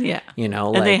this. Yeah.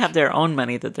 And they have their own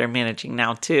money that they're managing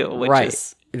now too, which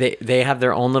is... They have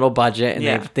their own little budget,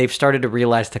 and they've started to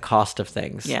realize the cost of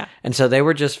things. Yeah. And so they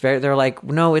were just they're like,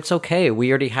 no, it's okay. We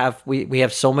already have we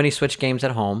have so many Switch games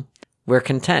at home. We're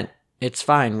content. It's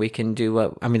fine. We can do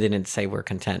what they didn't say we're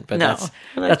content, but that's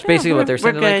basically what they're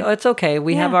saying. They're like, oh, it's okay.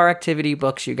 We have our activity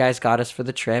books you guys got us for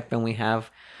the trip, and we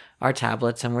have our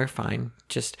tablets, and we're fine.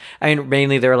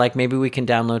 Mainly they were like, maybe we can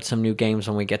download some new games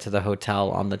when we get to the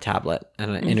hotel on the tablet.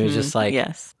 And it was just like,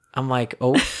 yes. I'm like,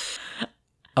 oh.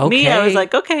 Okay. Me, I was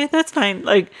like, okay, that's fine.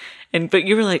 Like, but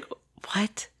you were like,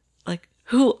 what? Like,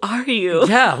 who are you?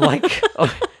 Yeah, like,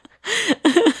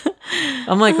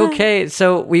 I'm like, okay.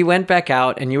 So we went back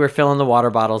out, and you were filling the water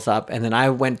bottles up, and then I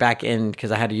went back in because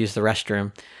I had to use the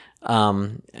restroom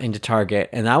into Target,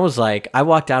 and I was like, I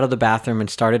walked out of the bathroom and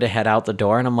started to head out the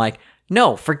door, and I'm like,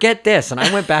 no, forget this. And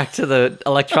I went back to the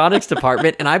electronics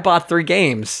department, and I bought 3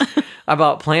 games. I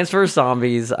bought Plants vs.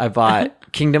 Zombies. I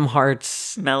bought Kingdom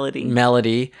Hearts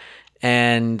Melody,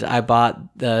 and I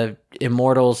bought the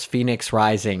Immortals Phoenix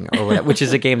Rising, or whatever, which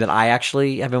is a game that I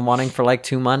actually have been wanting for like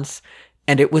 2 months,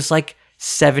 and it was like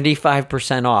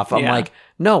 75% off. I'm like,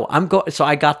 no, so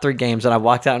I got 3 games, and I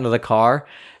walked out into the car,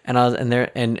 and I was in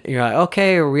there, and you're like,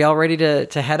 okay, are we all ready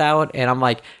to head out? And I'm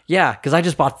like, yeah, because I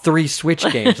just bought 3 Switch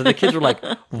games. And the kids were like,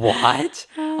 what?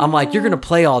 I'm like, you're going to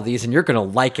play all these, and you're going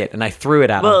to like it. And I threw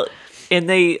it at them. And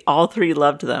they all 3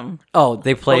 loved them. Oh,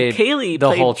 they played Kaylee the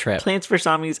played whole trip. Plants vs.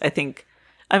 Zombies, I think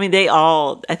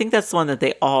that's the one that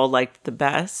they all liked the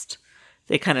best.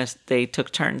 They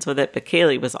took turns with it, but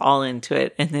Kaylee was all into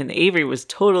it. And then Avery was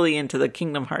totally into the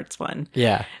Kingdom Hearts one.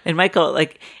 Yeah. And Michael,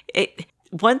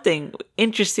 one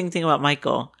interesting thing about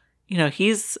Michael,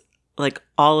 he's like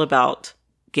all about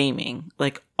gaming,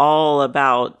 like all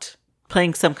about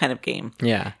playing some kind of game.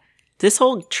 Yeah. This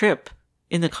whole trip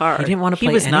in the car, he didn't want to play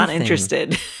He was not anything.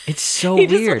 interested. It's so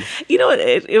weird.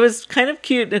 It was kind of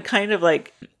cute and kind of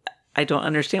like, I don't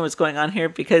understand what's going on here,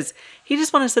 because he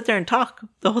just wanted to sit there and talk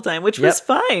the whole time, which was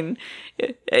fine.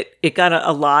 It got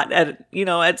a lot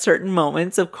at certain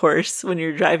moments, of course, when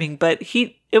you're driving, but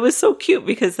it was so cute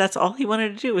because that's all he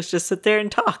wanted to do was just sit there and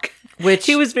talk. Which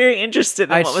he was very interested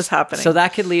in what was happening. So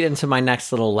that could lead into my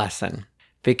next little lesson,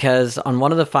 because on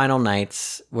one of the final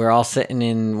nights, we're all sitting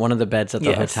in one of the beds at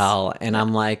the hotel, and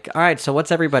I'm like, all right, so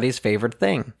what's everybody's favorite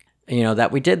thing,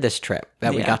 that we did this trip,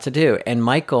 that we got to do? And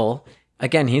Michael,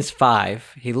 again, he's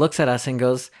 5. He looks at us and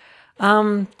goes,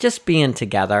 just being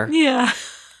together. Yeah.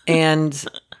 And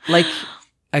like,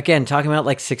 again, talking about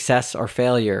like success or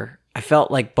failure, I felt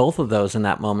like both of those in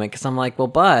that moment, because I'm like, well,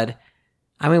 bud,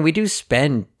 I mean, we do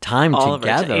spend time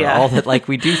together. All that, like,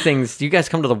 we do things. You guys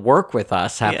come to the work with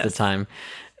us half the time.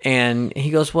 And he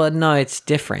goes, well, no, it's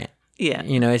different. Yeah.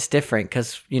 It's different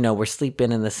because, we're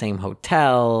sleeping in the same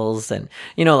hotels and,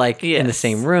 like in the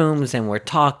same rooms, and we're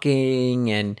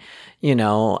talking and, and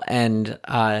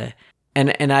I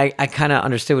kind of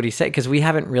understood what he said, because we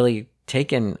haven't really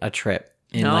taken a trip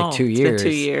in like 2 years. It's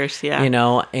been 2 years,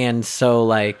 yeah. And so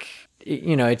like,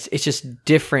 it's just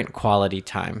different quality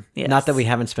time. Yes. Not that we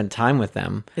haven't spent time with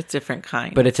them. It's different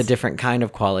kind. But it's a different kind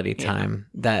of quality time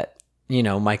that,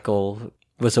 Michael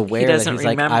was aware that he's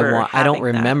like, I don't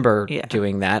remember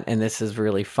doing that. And this is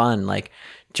really fun. Like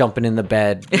jumping in the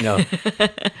bed,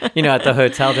 at the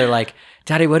hotel, they're like,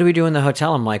 Daddy, what do we do in the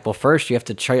hotel? I'm like, well, first you have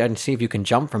to try and see if you can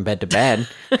jump from bed to bed.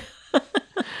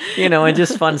 And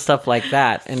just fun stuff like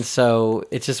that. And so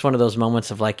it's just one of those moments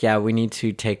of like, yeah, we need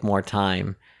to take more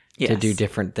time to do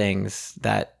different things,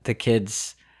 that the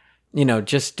kids,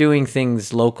 just doing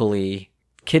things locally,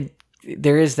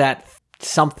 there is that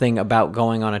something about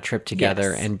going on a trip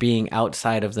together and being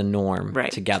outside of the norm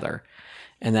together,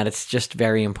 and that it's just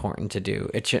very important to do.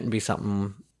 It shouldn't be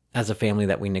something as a family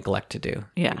that we neglect to do.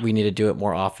 Yeah. We need to do it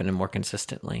more often and more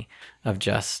consistently, of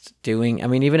just doing, I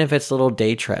mean, even if it's little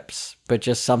day trips, but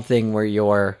just something where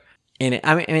you're in it.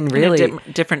 I mean, really in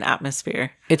a different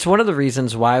atmosphere. It's one of the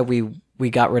reasons why we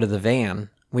got rid of the van.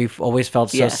 We've always felt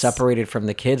so separated from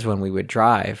the kids when we would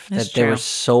drive, that they were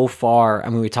so far. I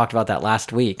mean, we talked about that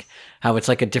last week, how it's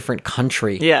like a different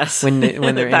country. Yes. When they're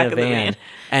in a van.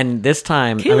 And this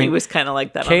time, Kaylee was kind of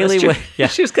like that. Kaylee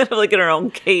she was kind of like in her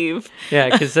own cave. Yeah,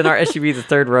 because in our SUV, the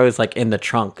third row is like in the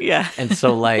trunk. Yeah. And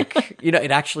so like,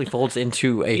 it actually folds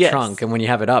into a trunk. And when you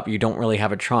have it up, you don't really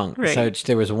have a trunk. Right. So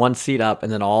there was one seat up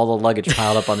and then all the luggage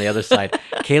piled up on the other side.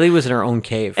 Kaylee was in her own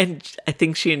cave. And I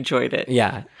think she enjoyed it.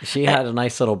 Yeah. She had a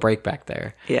nice little break back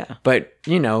there. Yeah. But,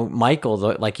 Michael,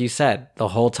 like you said, the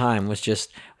whole time was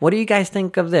just, what do you guys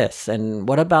think of this? And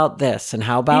what about this? And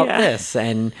how about this?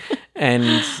 And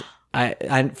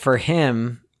I for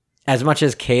him, as much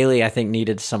as Kaylee, I think,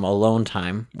 needed some alone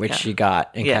time, which she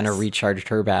got and kind of recharged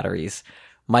her batteries,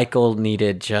 Michael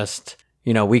needed just,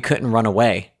 we couldn't run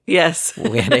away. Yes.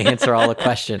 We had to answer all the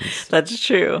questions. That's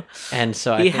true. And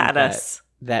so I think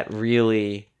that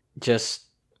really just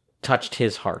touched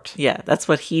his heart. Yeah, that's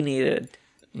what he needed.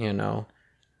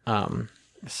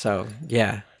 So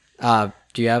yeah.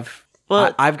 Do you have?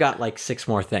 Well, I've got like 6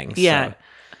 more things. Yeah. So.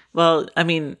 Well, I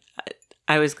mean,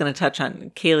 I was going to touch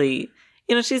on Kaylee.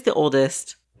 She's the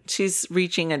oldest. She's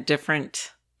reaching a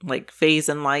different like phase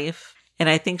in life, and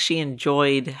I think she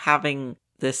enjoyed having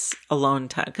this alone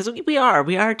time, because we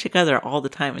are together all the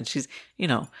time, and she's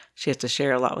she has to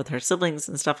share a lot with her siblings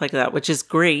and stuff like that, which is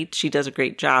great. She does a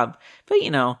great job, but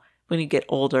when you get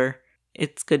older,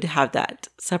 it's good to have that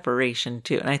separation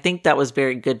too. And I think that was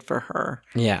very good for her.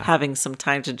 Yeah. Having some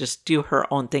time to just do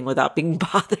her own thing without being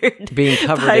bothered. Being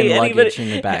covered in luggage in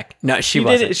the back. No, she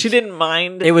wasn't. She didn't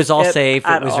mind. It was all safe.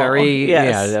 It was very,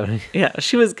 yeah,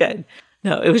 she was good.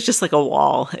 No, it was just like a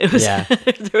wall. It was, there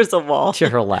was a wall. To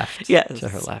her left. Yes. To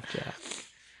her left, yeah.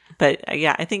 But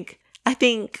I think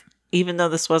even though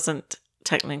this wasn't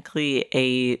technically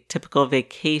a typical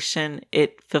vacation,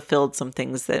 it fulfilled some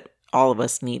things that all of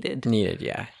us needed.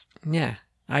 Yeah. Yeah,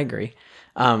 I agree.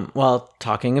 Well,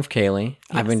 talking of Kaylee,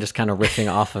 I've been just kind of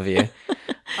riffing off of you.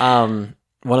 One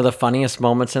of the funniest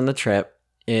moments in the trip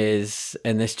is,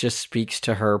 and this just speaks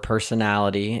to her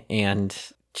personality, and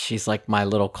she's like my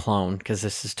little clone, because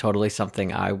this is totally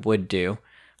something I would do,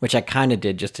 which I kind of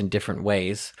did just in different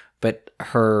ways, but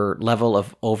her level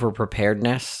of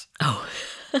over-preparedness. Oh,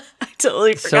 I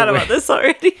totally forgot about this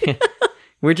already.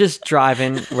 We're just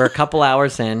driving. We're a couple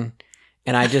hours in,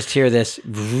 and I just hear this.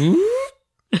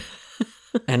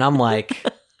 And I'm like,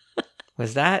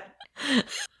 was that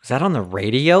on the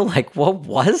radio? Like, what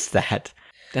was that?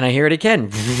 Then I hear it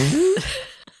again.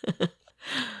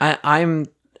 I'm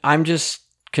just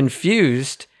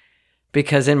confused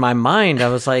because in my mind I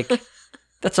was like,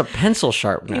 that's a pencil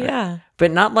sharpener. Yeah.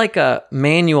 But not like a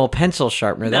manual pencil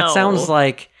sharpener. That No. sounds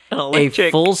like An a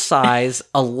electric. full-size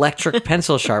electric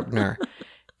pencil sharpener.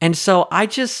 And so I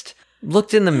just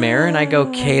looked in the mirror and I go,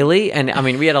 Kaylee, and I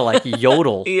mean, we had to like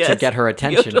yodel to Yes, get her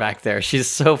attention yodel. back there. She's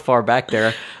so far back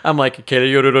there. I'm like,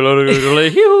 Kaylee,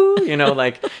 yodel, you know,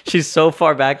 like she's so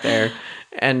far back there.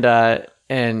 And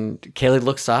Kaylee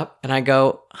looks up and I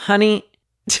go, honey,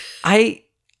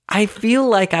 I feel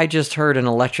like I just heard an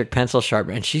electric pencil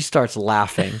sharpener, and she starts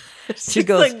laughing. She She's,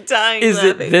 goes, like, dying is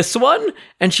it laughing. this one?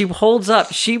 And she holds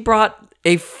up. She brought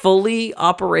a fully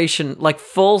operation, like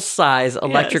full-size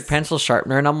electric Yes. pencil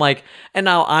sharpener. And I'm like, and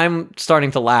now I'm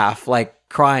starting to laugh, like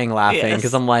crying laughing, Yes.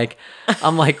 because I'm like,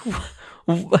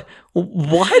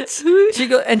 what? She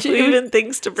goes, and Who she even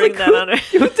thinks to bring like, that on her?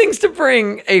 who thinks to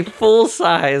bring a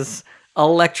full-size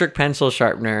electric pencil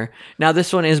sharpener? Now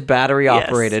this one is battery Yes.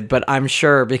 operated, but I'm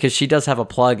sure because she does have a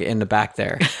plug in the back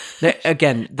there.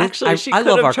 Again, Actually, she I could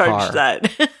love have our charged car.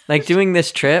 that. Like doing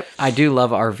this trip, I do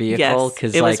love our vehicle Yes,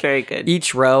 because it was like very good.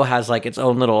 each row has like its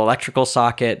own little electrical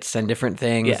sockets and different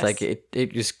things. Yes. Like it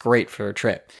is great for a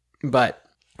trip. But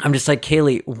I'm just like,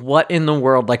 Kaylee, what in the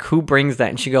world? Like who brings that?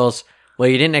 And she goes, well,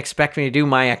 you didn't expect me to do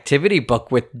my activity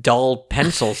book with dull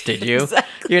pencils, did you?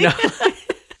 Exactly. You know?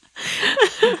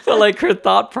 But like her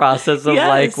thought process of Yes.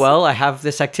 like, well, I have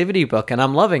this activity book and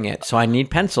I'm loving it, so I need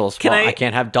pencils. I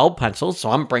can't have dull pencils,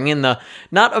 so I'm bringing not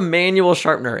a manual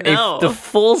sharpener, No. the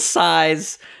full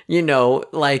size, you know,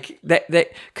 like that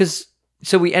because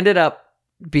so we ended up,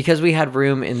 because we had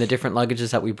room in the different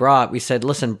luggages that we brought, we said,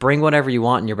 listen, bring whatever you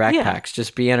want in your backpacks,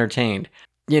 just be entertained.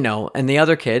 You know, and the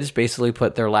other kids basically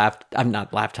put their their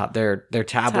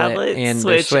tablet and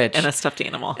their Switch and a stuffed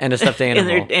animal. and a stuffed in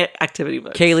animal. their activity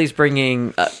book. Kaylee's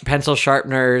bringing pencil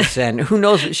sharpeners, and who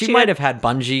knows? She might have had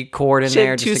bungee cord in She there,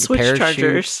 had two just like Switch parachutes.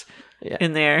 chargers Yeah.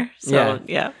 in there. So,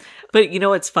 yeah. But you know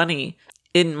what's funny?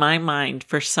 In my mind,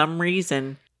 for some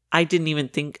reason, I didn't even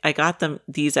think I got them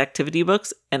these activity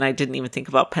books, and I didn't even think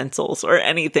about pencils or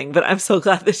anything. But I'm so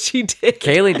glad that she did.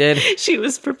 Kaylee did. She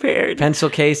was prepared. Pencil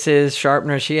cases,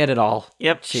 sharpeners, she had it all.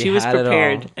 Yep, she was had it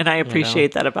prepared, all, and I you know.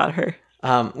 appreciate that about her.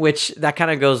 Which that kind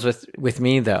of goes with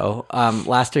me though.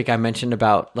 Last week I mentioned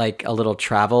about like a little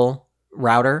travel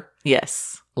router.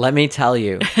 Yes, Let me tell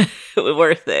you,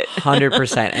 worth it.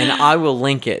 100%, and I will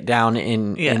link it down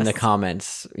in the Yes.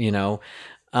 comments. You know,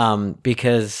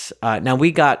 because now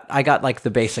I got like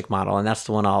the basic model, and that's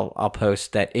the one I'll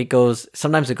post. That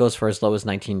sometimes it goes for as low as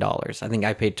 $19. I think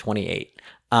I paid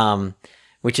 $28,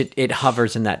 which it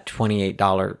hovers in that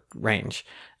 $28 range.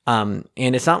 And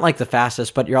it's not like the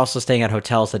fastest, but you're also staying at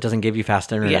hotels that doesn't give you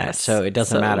fast internet, Yes, so it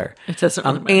doesn't matter. It doesn't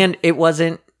really matter. And it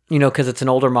wasn't, you know, because it's an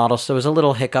older model, so it was a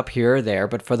little hiccup here or there,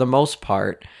 but for the most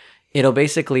part, it'll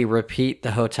basically repeat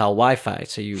the hotel Wi-Fi.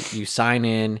 So you sign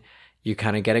in, you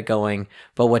kind of get it going.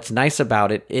 But what's nice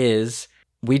about it is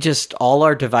all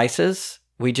our devices,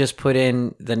 we just put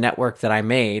in the network that I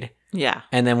made. Yeah.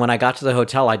 And then when I got to the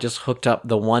hotel, I just hooked up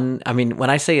the one. I mean, when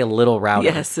I say a little router,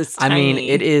 Yes, it's I mean, tiny.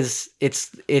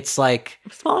 it's like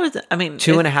Smaller than, I mean,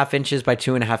 2.5 inches by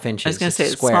 2.5 inches. I was going to say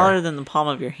it's square. smaller than the palm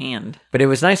of your hand. But it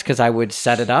was nice because I would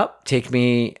set it up.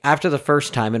 After the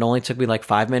first time, it only took me like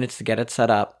 5 minutes to get it set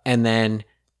up. And then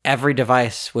every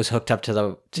device was hooked up to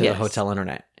the Yes. hotel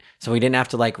internet. So we didn't have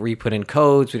to like re-put in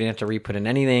codes. We didn't have to re-put in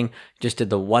anything. Just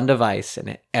did the one device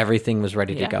and everything was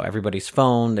ready to Yeah. go. Everybody's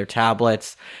phone, their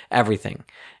tablets, everything.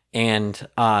 And,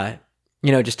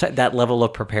 you know, just that level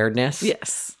of preparedness.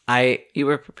 Yes. I You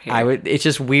were prepared. it's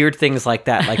just weird things like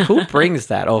that. Like who brings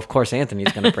that? Oh, of course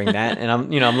Anthony's going to bring that. And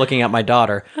I'm looking at my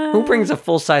daughter. Who brings a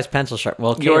full-size pencil sharpener?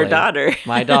 Well, Your Kaylee, daughter.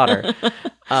 my daughter.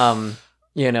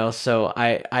 You know, so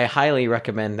I highly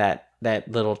recommend that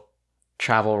little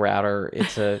travel router.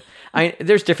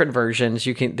 There's different versions.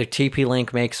 The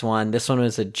TP-Link makes one. This one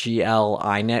was a GL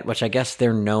iNet, which I guess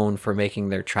they're known for making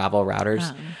their travel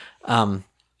routers.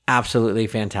 Absolutely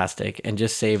fantastic, and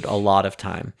just saved a lot of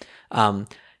time.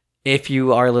 If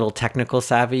you are a little technical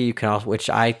savvy, you can also, which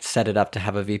I set it up to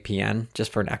have a VPN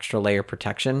just for an extra layer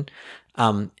protection.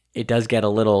 It does get a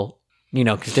little, you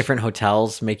know, because different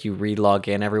hotels make you re-log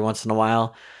in every once in a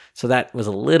while. So that was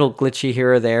a little glitchy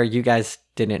here or there. You guys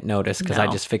didn't notice because I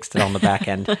No. just fixed it on the back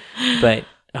end. But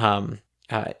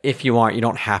if you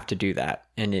don't have to do that.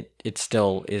 And it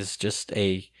still is just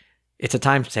it's a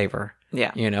time saver.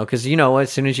 Yeah. Because,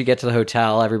 as soon as you get to the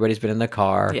hotel, everybody's been in the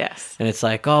car. Yes. And it's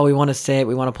like, oh, we want to sit,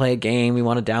 we want to play a game, we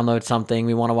want to download something,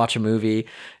 we want to watch a movie,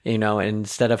 and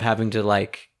instead of having to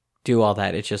like do all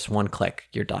that, it's just one click,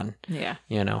 you're done. Yeah.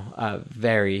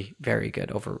 Very, very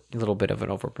good. A little bit of an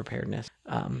over preparedness.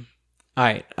 All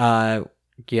right.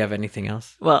 Do you have anything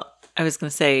else? Well, I was going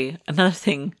to say another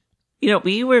thing.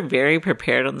 We were very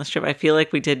prepared on this trip. I feel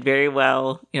like we did very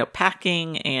well,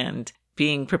 packing and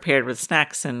being prepared with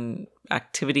snacks and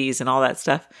activities and all that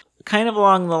stuff. Kind of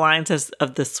along the lines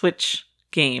of the Switch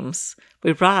games,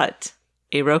 we brought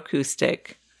a Roku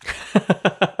stick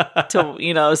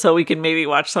to, so we can maybe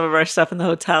watch some of our stuff in the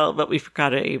hotel, but we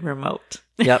forgot a remote.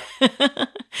 Yep.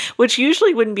 Which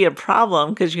usually wouldn't be a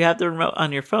problem because you have the remote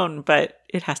on your phone, but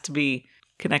it has to be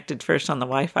connected first on the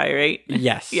Wi-Fi, right?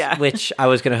 Yes. Yeah. Which I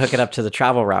was going to hook it up to the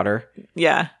travel router.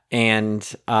 Yeah. And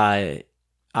it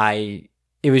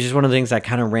was just one of the things I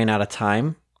kind of ran out of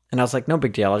time. And I was like, no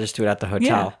big deal. I'll just do it at the hotel,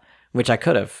 Yeah. which I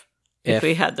could have If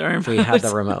we had the remote. we had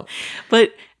the remote.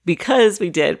 But because we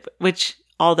did, which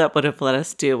all that would have let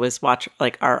us do was watch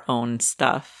like our own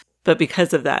stuff. But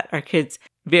because of that, our kids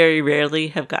very rarely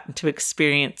have gotten to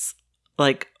experience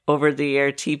like over the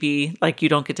air TV. Like you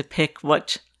don't get to pick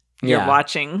what you're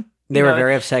watching. They were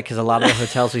very upset because a lot of the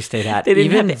hotels we stayed at, They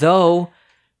didn't even have though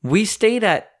we stayed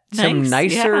at some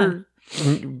nicer,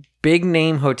 big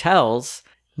name hotels,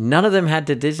 none of them had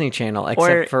the Disney Channel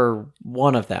except for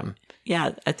one of them.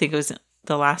 Yeah, I think it was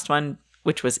the last one,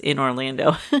 which was in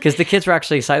Orlando. Because the kids were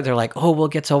actually excited. They're like, "Oh, we'll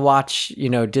get to watch,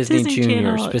 Disney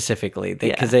Junior Channel. specifically,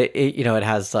 because it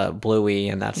has Bluey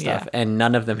and that stuff, and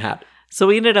none of them had." So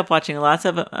we ended up watching lots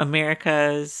of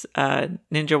America's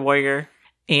Ninja Warrior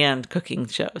and cooking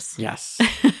shows. Yes,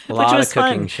 a lot of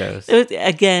cooking shows.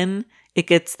 It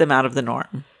gets them out of the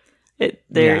norm.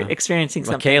 They're experiencing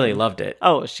Well, something. Kaylee loved it.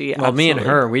 Oh, she. Well, me and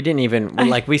her, we didn't even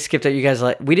we skipped it. You guys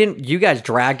You guys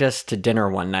dragged us to dinner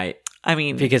one night. I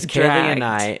mean, Because Kaylee and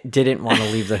I didn't want to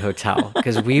leave the hotel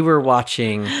because we were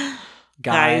watching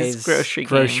guys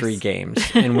grocery games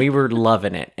and we were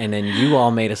loving it. And then you all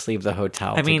made us leave the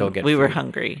hotel to go get we food. were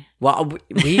hungry. Well,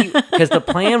 because the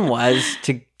plan was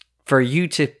for you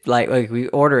to like we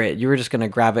order it, you were just going to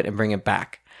grab it and bring it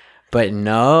back. But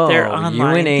no, Their online you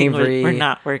and Avery were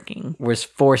not working. Was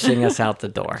forcing us out the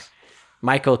door.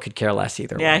 Michael could care less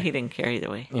either way. Yeah, he didn't care either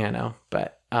way.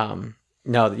 But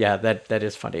no, yeah, that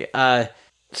is funny.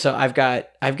 So I've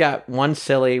got one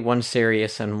silly, one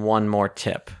serious, and one more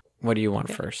tip. What do you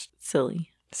want first?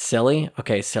 Silly. Silly?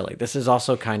 Okay, silly. This is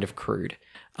also kind of crude.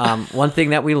 One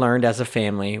thing that we learned as a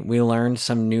family, we learned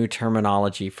some new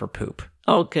terminology for poop.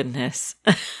 Oh, goodness.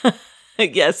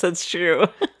 Yes, that's true.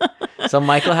 So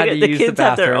Michael had to use the bathroom. The kids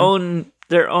have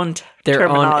their own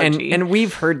terminology. And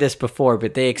we've heard this before,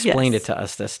 but they explained it to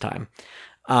us this time.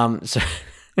 So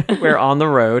we're on the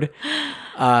road.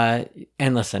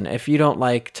 And listen, if you don't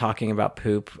like talking about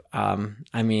poop,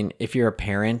 if you're a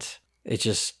parent, it's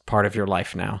just part of your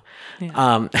life now.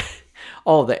 Yeah.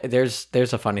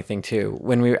 There's a funny thing too.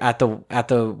 When we were at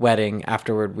the wedding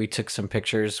afterward, we took some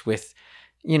pictures with,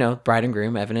 bride and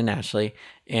groom, Evan and Ashley,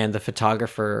 and the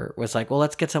photographer was like, well,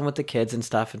 let's get some with the kids and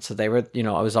stuff. And so they were, it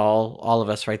was all of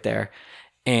us right there.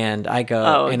 And I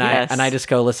go, I just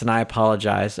go, listen, I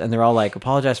apologize. And they're all like,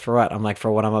 apologize for what? I'm like,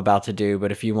 for what I'm about to do.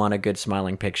 But if you want a good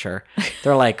smiling picture,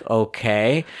 they're like,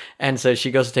 okay. And so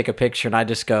she goes to take a picture and I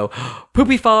just go,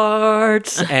 poopy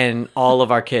farts. And all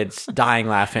of our kids dying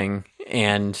laughing.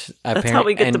 And that's how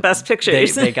we get the best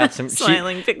pictures. They got some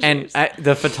smiling pictures. And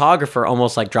the photographer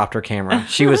almost like dropped her camera.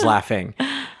 She was laughing.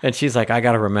 And she's like, I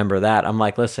got to remember that. I'm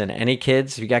like, listen, any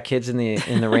kids, you got kids in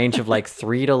the range of like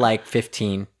 3 to like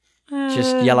 15.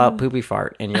 Just yell out poopy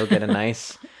fart and you'll get a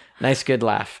nice good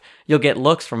laugh. You'll get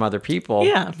looks from other people,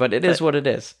 but it is what it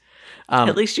is.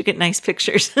 At least you get nice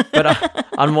pictures. But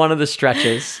on one of the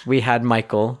stretches, we had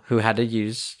Michael who had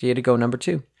to go number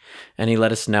 2. And he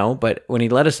let us know. But when he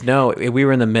let us know, we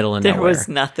were in the middle of nowhere. There was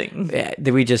nothing.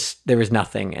 There was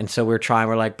nothing. And so we're trying.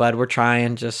 We're like, bud, we're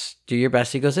trying. Just do your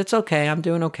best. He goes, it's okay. I'm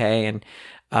doing okay. And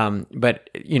but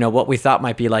what we thought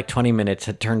might be like 20 minutes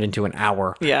had turned into an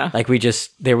hour. Yeah. Like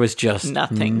there was just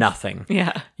nothing.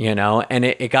 Yeah. And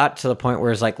it got to the point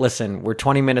where it's like, listen, we're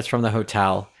 20 minutes from the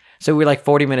hotel. So we're like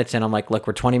 40 minutes in. I'm like, look,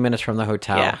 we're 20 minutes from the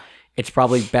hotel. Yeah. It's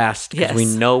probably best because we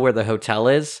know where the hotel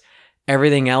is.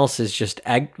 Everything else is just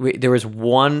there was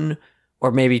 1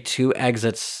 or maybe 2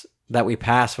 exits that we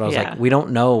passed, but I was like, we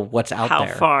don't know what's out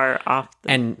there. How far off?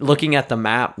 And looking at the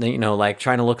map, like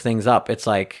trying to look things up, it's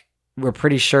like, we're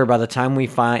pretty sure by the time we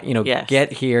find,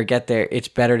 get here, get there, it's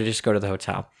better to just go to the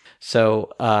hotel. So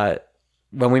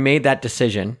when we made that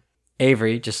decision,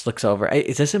 Avery just looks over. Hey,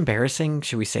 is this embarrassing?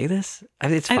 Should we say this? I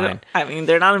mean, it's fine. I mean,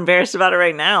 they're not embarrassed about it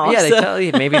right now. Yeah, they so- tell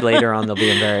you. Maybe later on they'll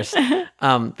be embarrassed.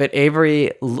 But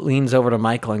Avery leans over to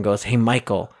Michael and goes, "Hey,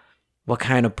 Michael, what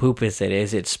kind of poop is it?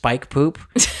 Is it spike poop?"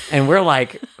 And we're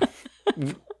like,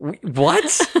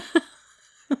 "What?"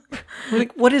 We're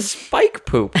like, "What is spike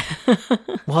poop?"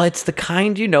 Well, it's the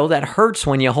kind, that hurts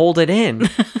when you hold it in.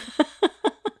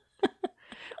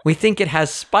 We think it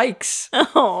has spikes.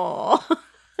 Oh.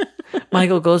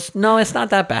 Michael goes, "No, it's not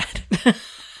that bad."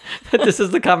 But this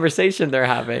is the conversation they're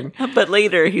having. But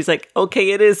later he's like,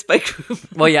 okay, it is spike poop.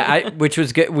 Well, yeah, which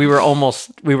was good. We were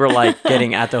like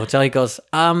getting at the hotel. He goes,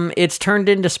 it's turned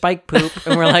into spike poop.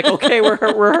 And we're like, okay, we're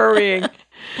hurrying. And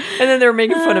then they were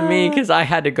making fun of me because I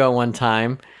had to go one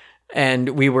time and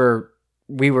we were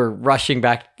rushing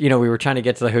back. We were trying to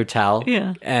get to the hotel.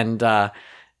 Yeah.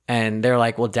 And they're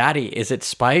like, "Well, Daddy, is it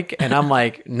Spike?" And I'm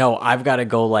like, "No, I've got to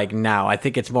go like now. I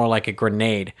think it's more like a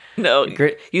grenade." No,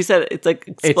 you said it's like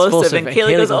explosive. And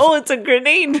Kaylee goes, "Oh, it's a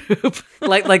grenade poop."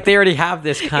 like they already have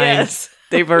this kind. Yes.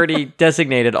 They've already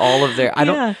designated all of their.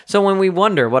 Yeah. So when we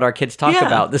wonder what our kids talk Yeah.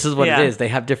 about, this is what Yeah. it is. They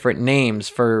have different names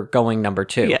for going number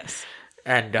 2. Yes.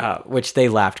 And which they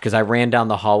laughed because I ran down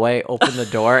the hallway, opened the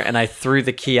door, and I threw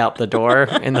the key out the door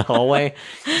in the hallway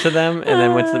to them, and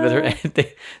then went to the bathroom.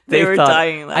 They were thought,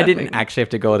 dying I didn't laughing. actually have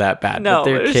to go that bad. No, but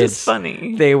their it was kids, just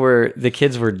funny. The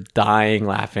kids were dying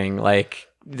laughing, like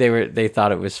they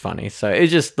thought it was funny. So it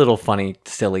was just little funny,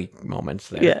 silly moments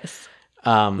there. Yes.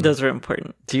 Those were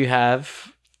important. Do you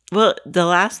have? Well, the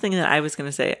last thing that I was going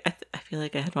to say, I feel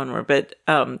like I had one more, but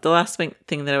the last thing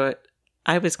that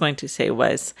I was going to say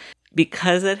was,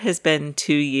 because it has been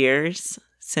 2 years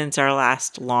since our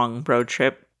last long road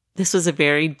trip, this was a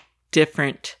very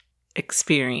different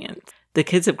experience. The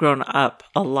kids have grown up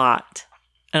a lot,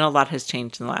 and a lot has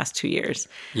changed in the last 2 years.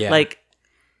 Yeah. Like,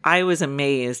 I was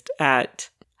amazed at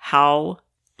how,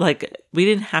 like, we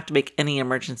didn't have to make any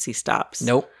emergency stops.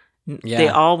 Nope. Yeah. They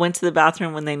all went to the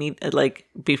bathroom when they like,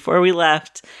 before we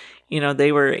left.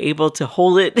 They were able to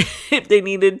hold it if they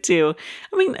needed to.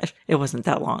 I mean, it wasn't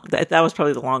that long. That was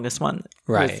probably the longest one.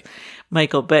 Right.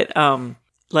 Michael. But,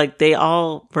 like, they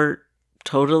all were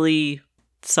totally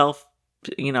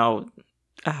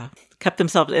kept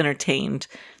themselves entertained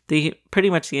pretty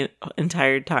much the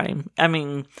entire time. I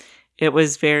mean, it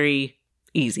was very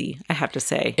easy, I have to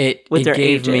say. It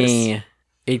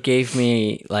gave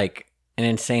me like an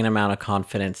insane amount of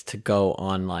confidence to go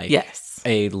on like yes.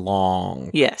 a long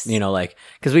yes. Like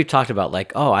because we've talked about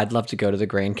like, oh, I'd love to go to the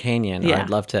Grand Canyon. Yeah. Or I'd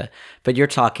love to, but you're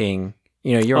talking,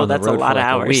 you're on the that's road a lot for like of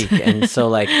hours. a week. And so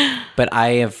like, but I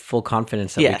have full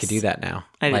confidence that we Yes. could do that now.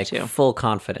 I do like too. full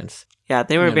confidence. Yeah,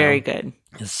 they were very good.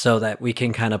 So that we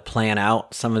can kind of plan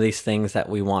out some of these things that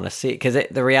we want to see. Because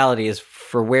the reality is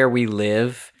for where we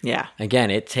live, Yeah. again,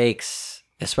 it takes,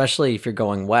 especially if you're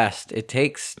going west, it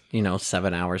takes,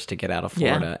 7 hours to get out of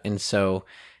Florida. And so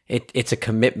it's a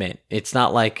commitment. It's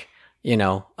not like,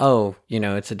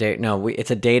 it's a day. No,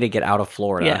 it's a day to get out of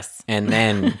Florida. Yes. And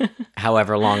then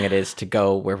however long it is to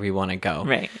go where we want to go.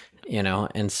 Right.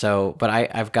 And so, but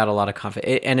I've got a lot of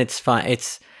confidence. And it's fun.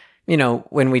 It's,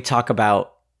 when we talk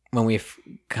about, when we've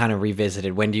kind of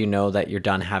revisited, when do you know that you're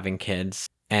done having kids?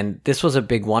 And this was a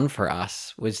big one for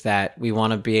us, was that we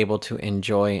want to be able to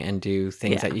enjoy and do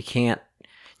things that you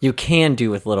can do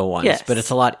with little ones, Yes. but it's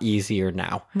a lot easier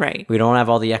now. Right. We don't have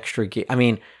all the extra I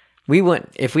mean, we wouldn't,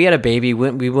 if we had a baby,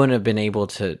 we wouldn't have been able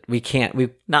to,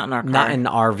 Not in our car. not in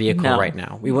our vehicle No. right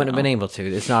now. We wouldn't have been able to.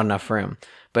 It's not enough room.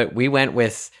 But we went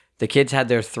with, the kids had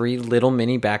their 3 little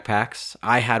mini backpacks.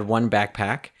 I had 1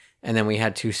 backpack, and then we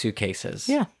had 2 suitcases.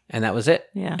 Yeah. And that was it.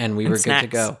 Yeah. And we And were snacks.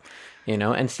 good to go.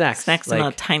 And snacks. Snacks like, in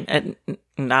a tiny,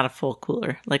 not a full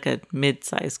cooler, like a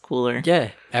mid-sized cooler. yeah,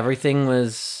 everything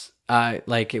was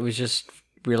like, it was just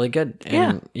really good.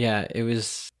 And it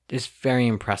was just very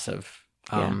impressive.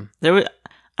 There were,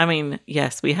 I mean,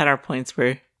 yes, we had our points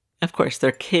where, of course,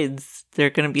 they're kids. They're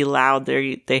going to be loud.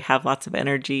 They have lots of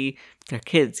energy. They're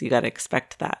kids. You got to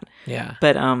expect that. Yeah.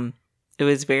 But it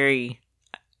was very.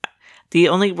 The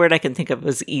only word I can think of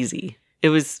was easy. It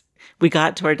was. We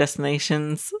got to our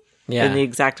destinations in the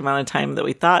exact amount of time that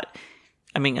we thought.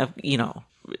 I mean, a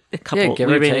couple. give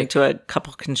we or ran take. into a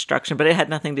couple construction, but it had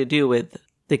nothing to do with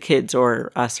the kids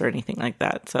or us or anything like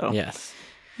that. So Yes.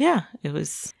 yeah, it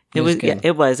was. It was good.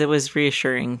 It was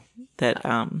reassuring that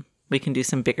we can do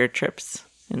some bigger trips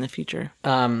in the future.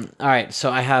 All right.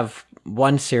 So I have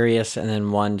one serious and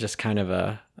then one just kind of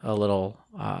a little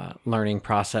learning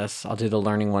process. I'll do the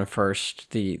learning one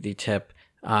first. The tip.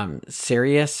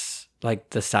 Serious,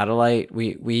 like the satellite.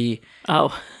 We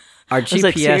Oh, our I was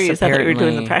like, GPS serious? I thought you were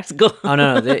doing the apparently. practical. Oh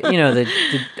no,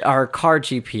 our car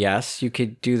GPS, you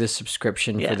could do the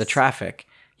subscription for the Yes. traffic.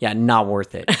 Yeah, not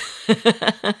worth it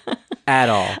at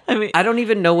all. I mean- I don't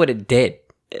even know what it did.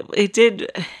 It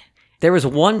did. There was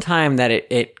one time that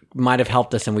it might have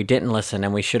helped us and we didn't listen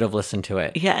and we should have listened to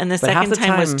it. Yeah, and the But half second the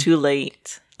time was time- too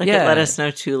late. Like Yeah. it let us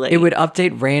know too late. It would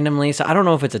update randomly. So I don't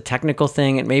know if it's a technical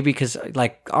thing. It may be because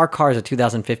like our car is a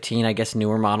 2015, I guess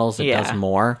newer models, it Yeah. does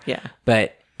more. Yeah.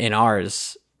 But in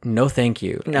ours, no thank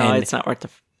you. No, And it's not worth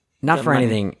not the for money.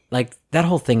 anything. Like that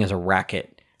whole thing is a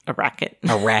racket. a racket.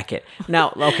 A racket.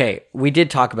 Now, okay, we did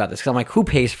talk about this because I'm like, who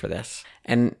pays for this?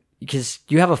 And because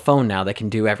you have a phone now that can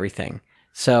do everything.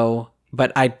 So,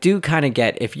 but I do kind of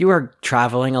get if you are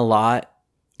traveling a lot,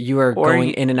 you are Or going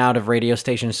you- in and out of radio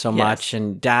stations so Yes. much,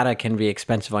 and data can be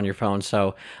expensive on your phone.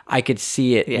 So I could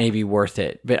see it Yeah. maybe worth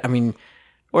it. But I mean,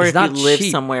 Or it's if you not live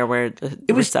cheap. somewhere where the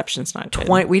was reception's not good.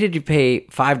 We did pay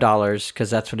 $5 because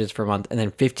that's what it is per month, and then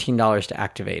 $15 to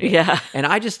activate it. Yeah. And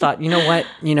I just thought, you know what?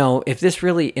 If this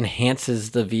really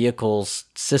enhances the vehicle's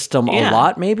system a Yeah.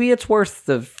 lot, maybe it's worth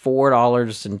the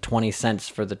 $4.20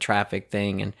 for the traffic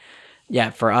thing. And yeah,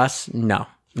 for us, no,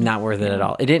 not worth it at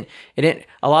all. It didn't.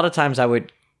 A lot of times I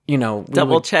would,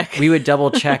 Double check. We would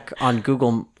double check on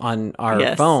Google on our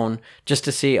Yes. phone just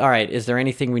to see, all right, is there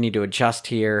anything we need to adjust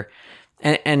here?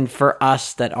 And for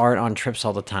us that aren't on trips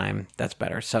all the time, that's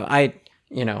better. So I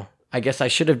guess I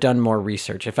should have done more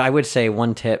research. If I would say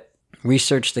one tip,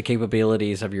 research the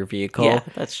capabilities of your vehicle. Yeah,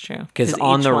 that's true. Because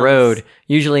on each the one's- road,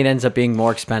 usually it ends up being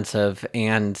more expensive.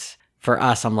 And for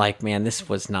us, I'm like, man, this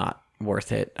was not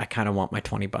worth it. I kind of want my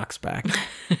 $20 back.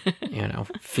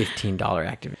 $15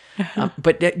 active.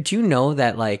 But do you know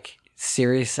that like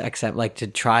Sirius XM, like to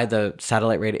try the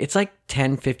satellite radio, it's like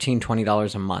 $10, $15,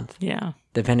 $20 a month, Yeah.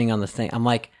 depending on the thing. I'm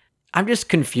like, I'm just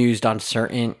confused on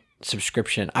certain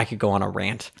subscription. I could go on a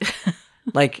rant.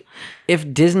 Like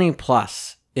if Disney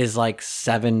Plus is like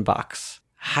 $7,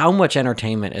 how much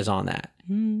entertainment is on that?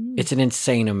 It's an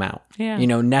insane amount. Yeah.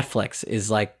 Netflix is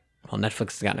like, well,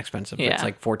 Netflix has gotten expensive. But It's Yeah.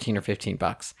 like 14 or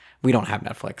 $15. We don't have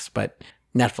Netflix, but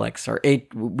Netflix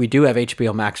we do have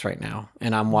HBO Max right now,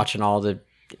 and I'm watching all the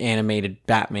animated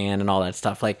Batman and all that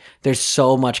stuff. Like there's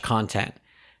so much content.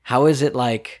 How is it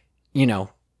like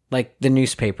the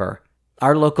newspaper,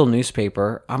 our local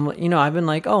newspaper? I've been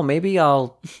like, oh, maybe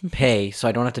I'll pay so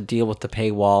I don't have to deal with the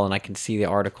paywall and I can see the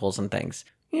articles and things.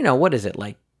 What is it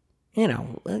like?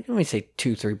 Let me say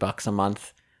 $2-3 a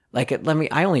month. Like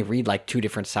I only read like 2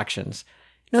 different sections.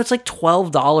 It's like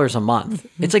 $12 a month.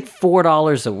 It's like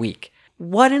 $4 a week.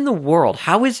 What in the world?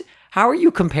 How are you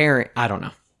comparing? I don't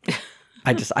know.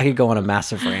 I could go on a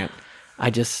massive rant.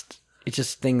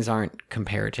 Things aren't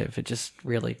comparative. It just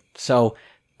really. So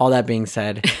all that being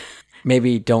said,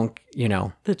 maybe don't,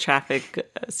 The traffic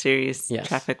series Yes.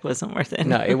 traffic wasn't worth it.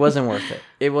 no, it wasn't worth it.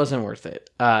 It wasn't worth it.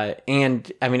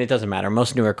 And I mean, it doesn't matter.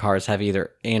 Most newer cars have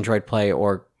either Android Play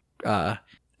or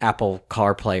Apple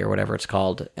CarPlay or whatever it's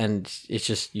called. And it's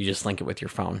just, you just link it with your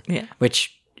phone. Yeah.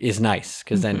 Which is nice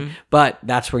because then, but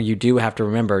that's where you do have to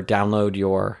remember, download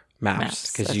your maps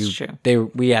Maps, because that's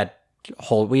true. we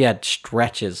had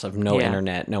stretches of no Yeah.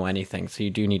 internet, no anything. So you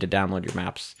do need to download your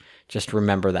maps. Just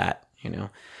remember that,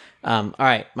 all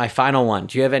right. My final one.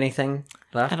 Do you have anything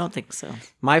left? I don't think so.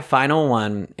 My final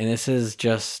one, and this is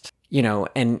just,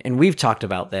 and we've talked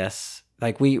about this,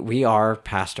 like we are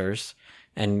pastors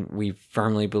and we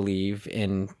firmly believe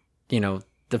in,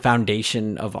 the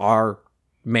foundation of our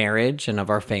marriage and of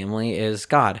our family is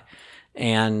God.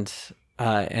 And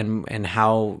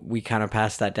how we kind of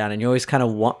pass that down. And you always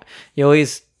you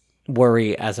always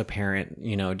worry as a parent,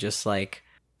 just like,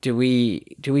 do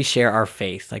we share our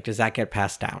faith? Like, does that get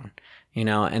passed down?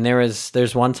 And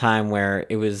there's one time where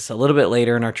it was a little bit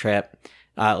later in our trip,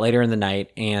 later in the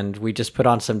night, and we just put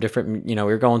on some different, we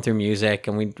were going through music,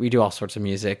 and we do all sorts of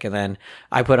music, and then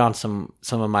I put on some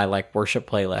of my like worship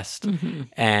playlist,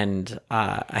 and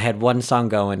I had one song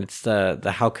going. It's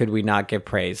the How Could We Not Give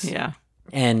Praise? Yeah.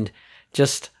 And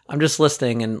I'm just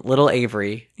listening, and little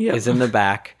Avery Yep. is in the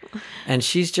back, and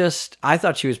I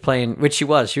thought she was playing, which she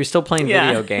was still playing Yeah.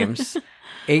 video games.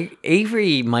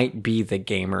 Avery might be the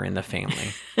gamer in the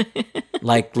family.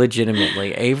 Like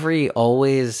legitimately, Avery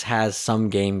always has some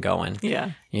game going.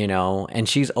 Yeah. And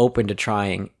she's open to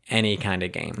trying any kind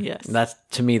of game. Yes.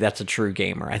 To me, that's a true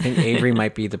gamer. I think Avery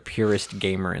might be the purest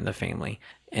gamer in the family.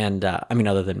 And I mean,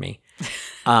 other than me.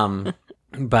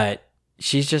 But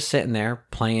she's just sitting there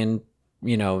playing,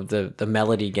 the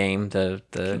melody game, the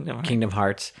Kingdom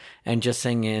Hearts, and just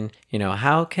singing,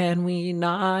 how can we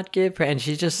not give praise? And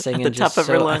she's just singing the top of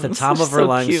her lungs. at the top of her So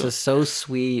lungs, cute. just so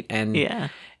sweet. And Yeah.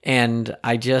 and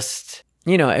I just,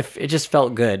 if it just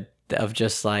felt good of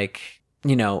just like,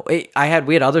 you know, we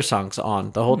had other songs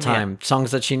on the whole time,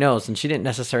 songs that she knows, and she didn't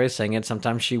necessarily sing it.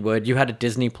 Sometimes she would. You had a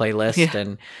Disney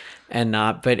playlist and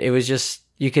not, but it was just,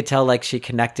 you could tell like she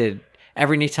connected.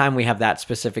 Every time we have that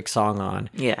specific song on,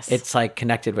 it's like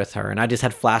connected with her. And I just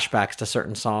had flashbacks to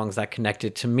certain songs that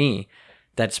connected to me,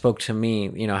 that spoke to me,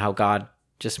 you know, how God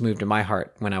just moved in my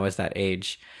heart when I was that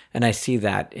age. And I see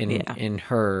that in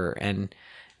her. And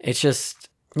it's just,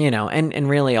 you know, and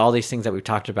really all these things that we've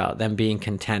talked about, them being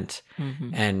content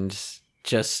and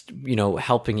just, you know,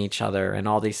 helping each other and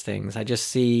all these things. I just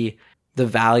see the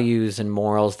values and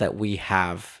morals that we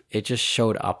have. It just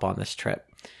showed up on this trip.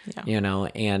 You know,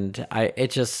 and it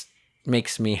just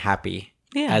makes me happy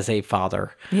as a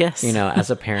father. Yes. You know, as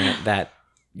a parent, that,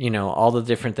 you know, all the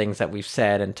different things that we've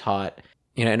said and taught,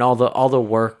 you know, and all the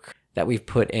work that we've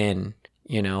put in,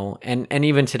 you know, and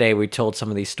even today we told some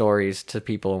of these stories to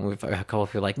people, and we've a couple of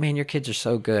people like, man, your kids are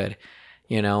so good,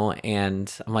 you know,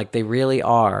 and I'm like, they really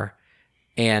are.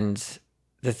 And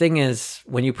the thing is,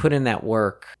 when you put in that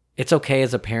work, it's okay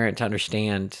as a parent to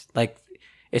understand, like,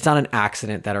 it's not an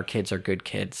accident that our kids are good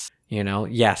kids, you know?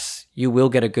 Yes, you will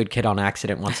get a good kid on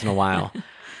accident once in a while.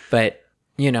 But,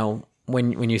 you know,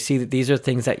 when you see that these are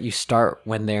things that you start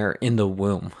when they're in the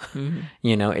womb,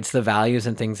 you know, it's the values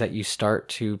and things that you start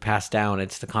to pass down.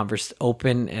 It's the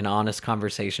open and honest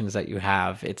conversations that you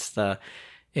have. It's the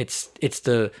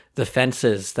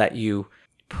fences that you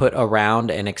put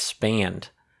around and expand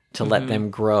to let them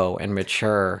grow and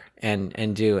mature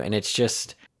and do. And it's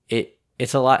just,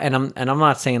 it's a lot, and I'm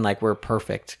not saying like we're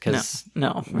perfect, because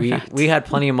we had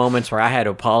plenty of moments where I had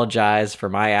to apologize for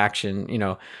my action, you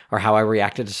know, or how I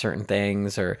reacted to certain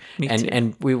things,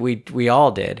 and we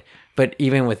all did. But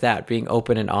even with that, being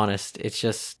open and honest, it's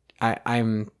just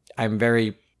I'm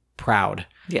very proud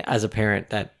as a parent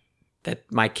that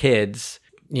my kids,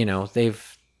 you know,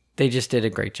 they just did a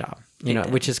great job, you know,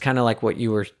 which is kind of like what you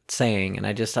were saying, and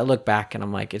I look back and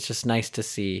I'm like, it's just nice to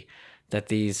see that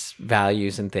these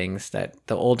values and things, that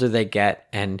the older they get,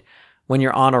 and when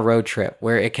you're on a road trip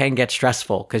where it can get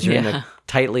stressful because you're in a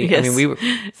tightly, I mean, we were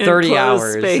 30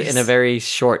 hours space. In a very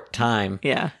short time.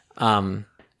 Yeah.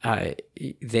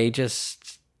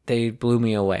 They blew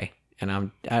me away, and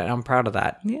I'm proud of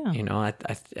that. Yeah. You know,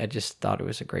 I just thought it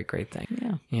was a great thing.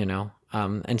 Yeah. You know,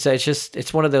 and so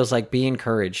it's one of those, like, be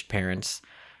encouraged, parents.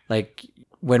 Like,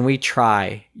 when we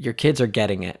try, your kids are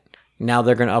getting it. Now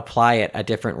they're going to apply it at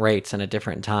different rates and at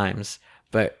different times.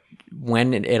 But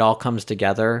when it all comes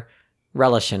together,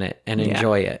 relish in it and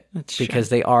enjoy it, because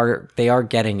they are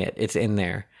getting it. It's in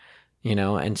there, you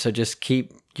know. And so just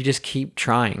keep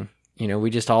trying. You know,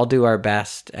 we just all do our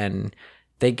best, and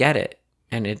they get it,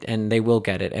 and they will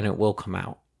get it, and it will come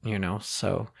out. You know,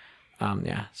 so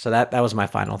So that was my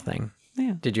final thing.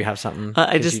 Yeah. Did you have something?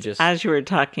 As you were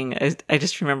talking, I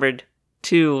just remembered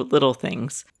two little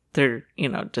things. They're, you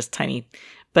know, just tiny.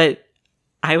 But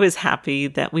I was happy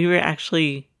that we were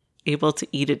actually able to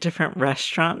eat at different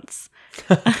restaurants.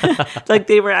 Like,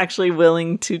 they were actually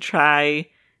willing to try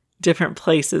different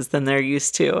places than they're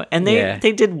used to. And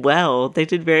they did well. They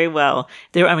did very well.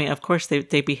 Of course,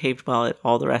 they behaved well at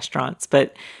all the restaurants.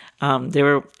 But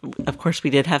of course, we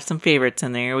did have some favorites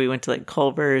in there. We went to, like,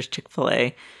 Culver's,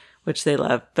 Chick-fil-A, which they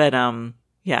love. But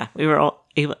we were all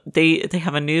able. They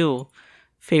have a new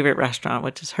favorite restaurant,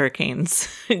 which is Hurricanes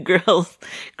Grill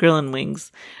and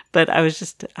Wings. But I was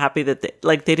just happy that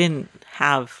they didn't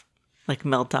have, like,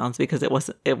 meltdowns because it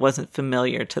wasn't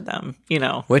familiar to them, you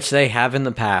know. Which they have in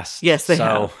the past. Yes, they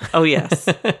have. Oh, yes.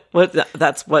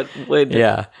 That's what would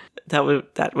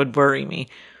that would worry me.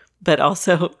 But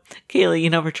also, Kaylee,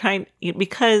 you know, we're trying,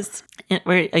 because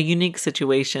we're a unique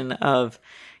situation of,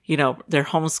 you know, they're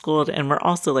homeschooled, and we're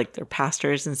also, like, they're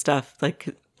pastors and stuff, like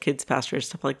kids pastors,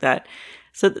 stuff like that.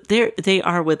 So they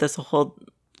are with us a whole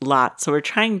lot. So we're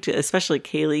trying to, especially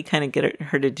Kaylee, kind of get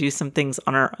her to do some things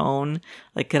on her own,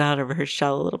 like get out of her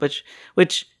shell a little bit,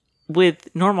 which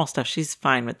with normal stuff, she's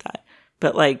fine with that.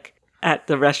 But, like, at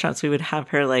the restaurants, we would have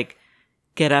her, like,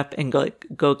 get up and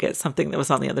go get something that was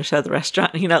on the other side of the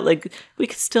restaurant. You know, like, we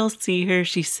could still see her.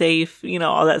 She's safe, you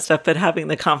know, all that stuff, but having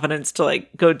the confidence to,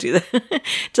 like, go do that,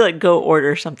 to, like, go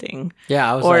order something. Yeah,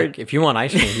 I was like, if you want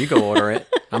ice cream, you go order it.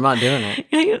 I'm not doing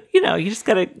it. You know, you just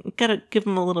gotta give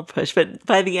them a little push. But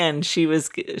by the end, she was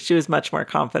much more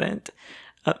confident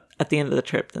at the end of the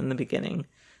trip than the beginning.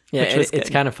 Yeah, it's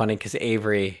kind of funny because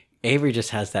Avery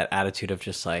just has that attitude of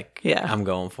just like, I'm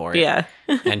going for it. Yeah.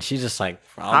 And she's just like,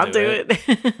 I'll do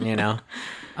it. You know?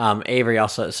 Avery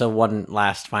also, so one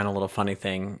last final little funny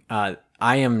thing. I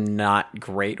am not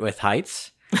great with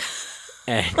heights.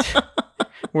 And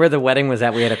where the wedding was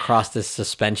at, we had to cross this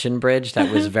suspension bridge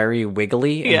that was very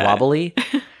wiggly and wobbly.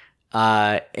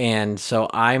 And so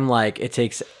I'm like, it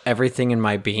takes everything in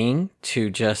my being to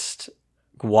just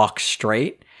walk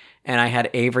straight. And I had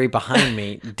Avery behind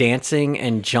me dancing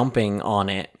and jumping on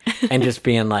it and just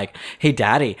being like, hey,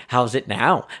 daddy, how's it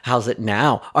now? How's it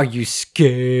now? Are you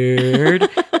scared?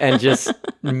 And just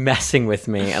messing with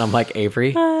me. And I'm like,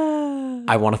 Avery,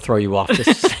 I want to throw you off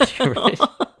this situation.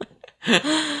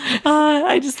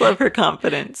 I just love her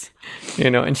confidence.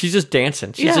 And she's just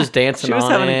dancing. She's just dancing she was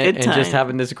on having it a good time. and just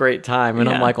having this great time. And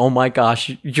I'm like, oh my gosh,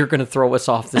 you're going to throw us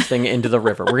off this thing into the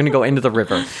river. We're going to go into the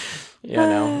river.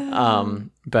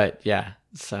 But yeah,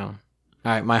 so all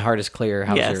right, my heart is clear.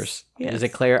 How's yours? Yes. Is it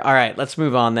clear? All right, let's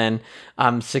move on then.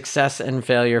 Success and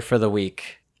failure for the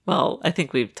week. Well, I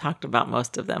think we've talked about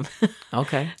most of them.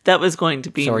 Okay. That was going to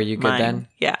be So are you good mine. then?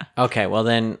 Yeah. Okay, well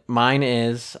then mine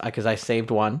is, because I saved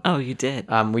one. Oh, you did?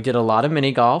 We did a lot of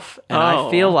mini golf, and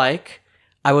I feel like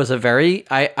I was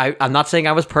I'm not saying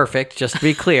I was perfect, just to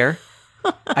be clear.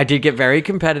 I did get very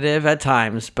competitive at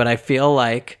times, but I feel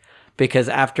like because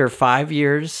after 5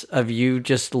 years of you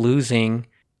just losing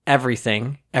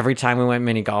everything, every time we went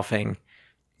mini golfing,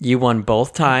 you won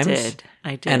both times.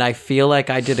 I did. And I feel like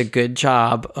I did a good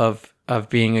job of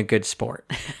being a good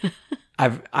sport.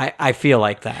 I feel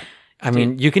like that. I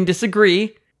mean, you can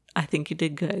disagree. I think you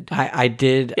did good. I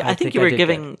did. I think you were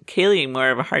giving Kaylee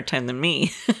more of a hard time than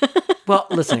me. Well,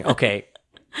 listen, okay.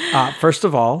 First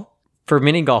of all, for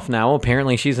mini golf now,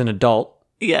 apparently she's an adult.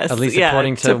 Yes. At least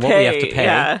according to what we have to pay.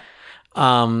 Yeah.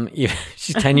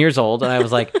 She's 10 years old, and I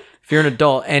was like, if you're an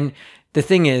adult. And the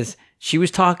thing is, she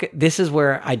was talking, this is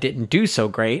where I didn't do so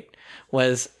great,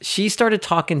 was she started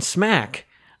talking smack.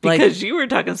 Because you were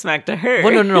talking smack to her.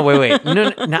 Well, no, wait.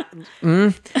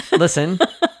 Listen,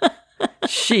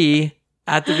 she,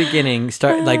 at the beginning,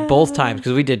 started, like, both times,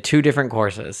 because we did 2 different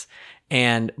courses.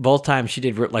 And both times she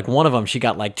did, like, one of them, she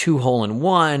got like 2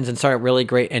 hole-in-ones and started really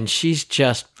great. And she's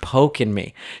just poking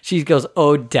me. She goes,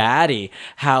 oh, daddy,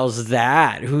 how's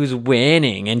that? Who's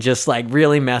winning? And just like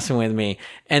really messing with me.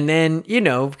 And then,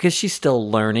 because she's still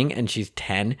learning and she's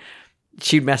 10,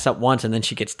 she'd mess up once and then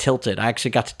she gets tilted. I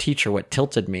actually got to teach her what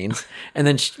tilted means. And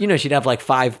then, she'd have like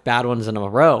 5 bad ones in a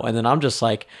row. And then I'm just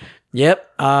like, yep.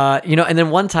 And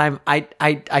then one time I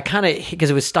kind of, because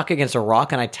it was stuck against a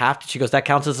rock and I tapped it. She goes, that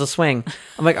counts as a swing.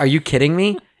 I'm like, are you kidding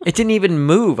me? It didn't even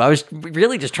move. I was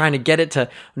really just trying to get it to,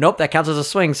 nope, that counts as a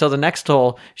swing. So the next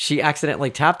hole, she accidentally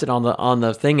tapped it on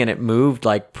the thing and it moved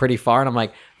like pretty far. And I'm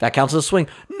like, that counts as a swing.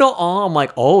 No, I'm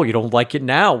like, oh, you don't like it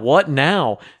now. What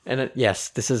now? And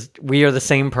yes, we are the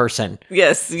same person.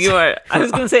 Yes, you are. I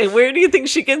was going to say, where do you think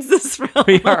she gets this from?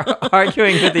 We are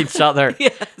arguing with each other.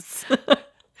 Yes.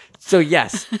 So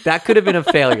yes, that could have been a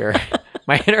failure.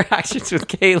 My interactions with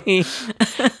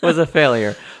Kaylee was a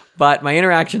failure, but my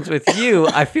interactions with you,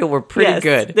 I feel were pretty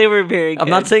good. They were very good. I'm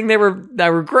not saying they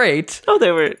were great. Oh,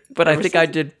 they were. But I think I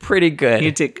did pretty good.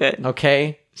 You did good.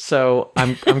 Okay, so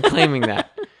I'm claiming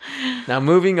that. Now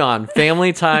moving on,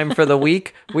 family time for the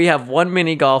week. We have one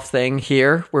mini golf thing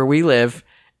here where we live,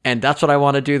 and that's what I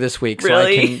want to do this week, so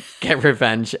I can get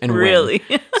revenge and win.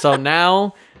 So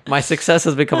now. My success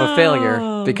has become a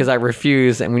failure because I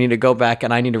refuse, and we need to go back,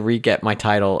 and I need to re-get my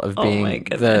title of being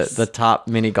the top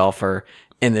mini golfer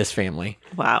in this family.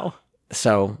 Wow.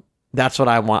 So that's what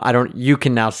I want. You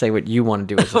can now say what you want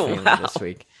to do as a family this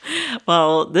week.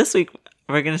 Well, this week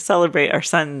we're going to celebrate our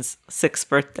son's 6th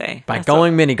birthday. By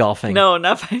going mini golfing. No,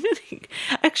 not by mini.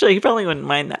 Actually, he probably wouldn't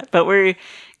mind that. But we're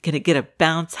going to get a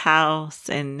bounce house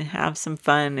and have some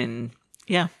fun and,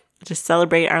 just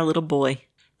celebrate our little boy.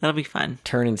 That'll be fun.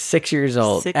 Turning 6 years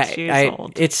old. 6 years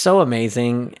old. It's so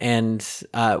amazing. And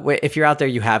if you're out there,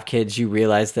 you have kids, you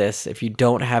realize this. If you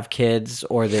don't have kids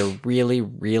or they're really,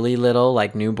 really little,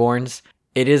 like newborns,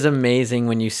 it is amazing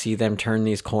when you see them turn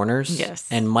these corners. Yes.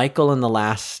 And Michael, in the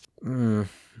last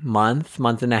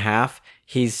month and a half,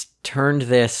 he's turned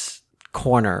this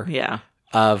corner. Yeah.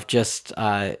 Of just,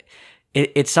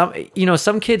 it's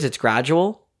some kids, it's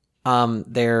gradual. And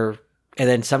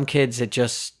then some kids,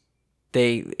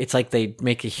 it's like they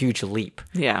make a huge leap.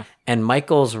 Yeah. And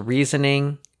Michael's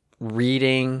reasoning,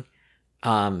 reading,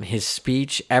 his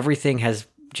speech, everything has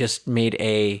just made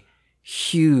a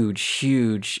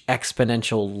huge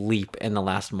exponential leap in the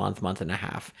last month and a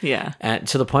half. Yeah. And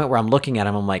to the point where I'm looking at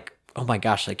him, I'm like, oh my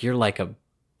gosh, like you're like a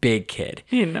big kid.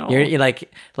 You're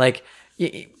like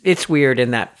it's weird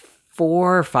in that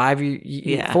 4 or 5,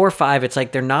 4 or 5, it's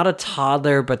like they're not a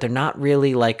toddler, but they're not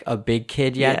really like a big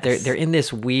kid yet. Yes. They're in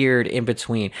this weird in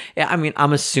between. I mean,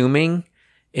 I'm assuming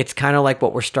it's kind of like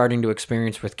what we're starting to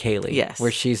experience with Kaylee. Yes.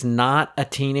 Where she's not a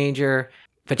teenager,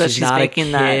 but she's not a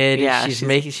kid. Yeah,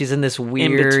 she's in this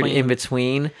weird in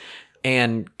between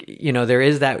And there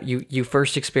is that you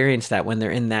first experience that when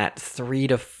they're in that 3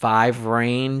 to 5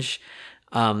 range.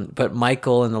 But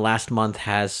Michael in the last month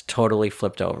has totally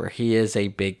flipped over. He is a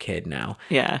big kid now.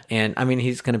 Yeah. And I mean,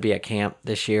 he's going to be at camp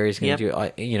this year. He's going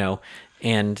to do,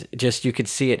 and just you could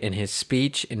see it in his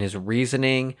speech, in his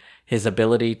reasoning, his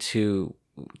ability to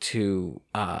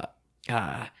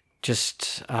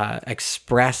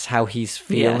express how he's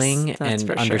feeling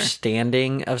and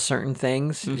understanding of certain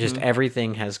things. Just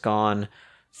everything has gone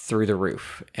through the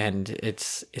roof, and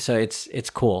it's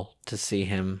cool to see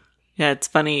him. Yeah, it's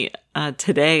funny.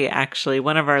 Today, actually,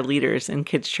 one of our leaders in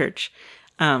kids' church,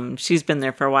 she's been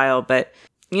there for a while, but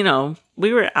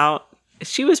we were out.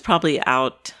 She was probably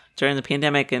out during the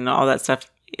pandemic and all that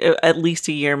stuff, at least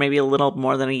a year, maybe a little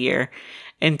more than a year.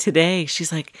 And today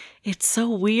she's like, it's so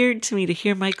weird to me to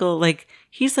hear Michael, like,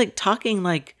 he's like talking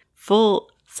like full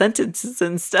sentences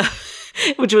and stuff,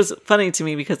 which was funny to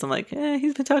me because I'm like,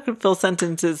 he's been talking full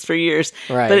sentences for years.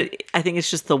 Right. But I think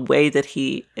it's just the way that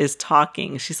he is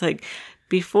talking. She's like,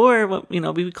 before,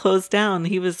 we closed down,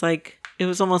 he was like, it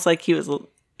was almost like he was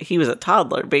a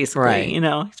toddler, basically,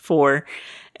 right. He's 4.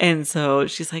 And so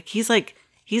she's like, he's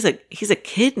a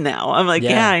kid now. I'm like,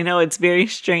 yeah, I know. It's very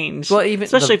strange. Well,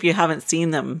 especially if you haven't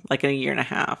seen them like in a year and a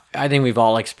half. I think we've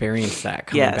all experienced that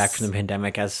coming back from the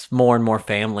pandemic as more and more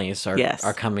families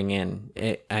are coming in.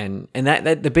 And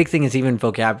that the big thing is even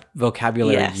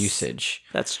vocabulary usage.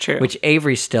 That's true. Which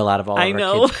Avery's still out of all of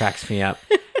our kids cracks me up.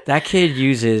 That kid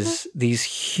uses these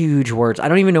huge words. I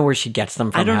don't even know where she gets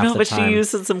them from. I don't know, but she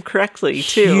uses them correctly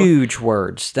too. Huge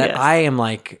words that I am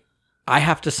like, I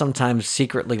have to sometimes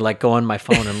secretly like go on my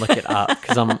phone and look it up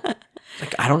because I'm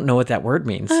like, I don't know what that word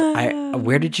means.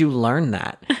 Where did you learn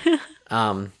that?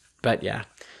 But yeah.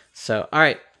 So, all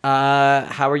right.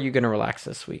 How are you going to relax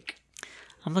this week?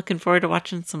 I'm looking forward to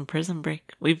watching some Prison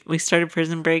Break. We started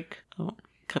Prison Break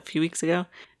a few weeks ago.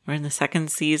 We're in the 2nd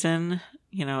season.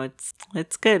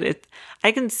 It's good.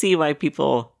 I can see why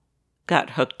people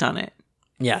got hooked on it.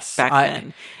 Yes. Back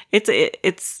then.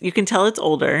 It's you can tell it's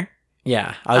older.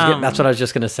 Yeah, that's what I was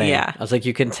just going to say. Yeah. I was like,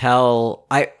 you can tell,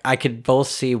 I could both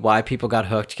see why people got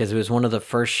hooked because it was one of the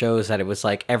first shows that it was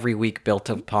like every week built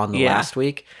upon the last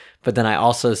week. But then I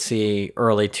also see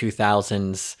early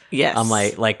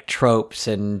 2000s, like tropes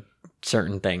and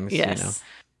certain things, Yes.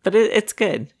 But it's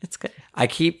good. It's good. I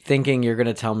keep thinking you're going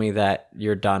to tell me that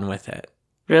you're done with it.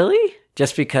 Really?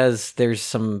 Just because there's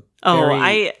some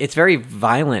it's very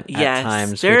violent at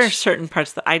times. There are certain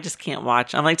parts that I just can't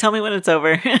watch. I'm like, tell me when it's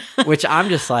over. Which I'm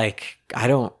just like,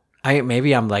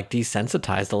 maybe I'm like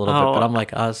desensitized a little bit, but I'm like,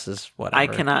 this is whatever. I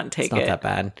cannot take it. It's not that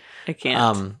bad. I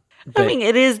can't. I mean,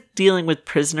 it is dealing with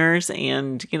prisoners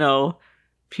and,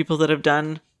 people that have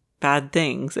done bad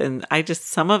things. And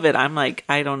some of it, I'm like,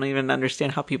 I don't even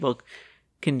understand how people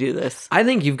can do this. I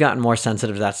think you've gotten more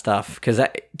sensitive to that stuff because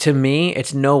to me,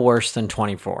 it's no worse than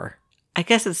 24. I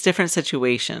guess it's different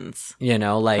situations.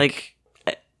 Like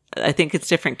I think it's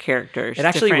different characters. It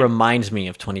actually reminds me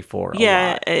of 24 a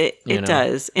lot. It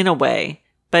does in a way.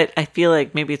 But I feel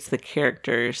like maybe it's the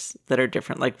characters that are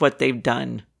different. Like what they've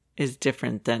done is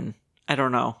different than, I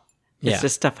don't know. It's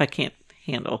just stuff I can't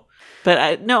handle. But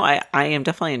I am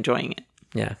definitely enjoying it.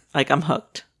 Yeah. Like I'm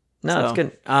hooked. No, it's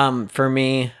good. For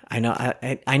me, I know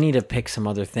I need to pick some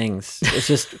other things. It's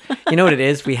just, you know what it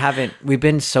is? We've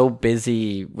been so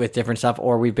busy with different stuff,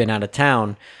 or we've been out of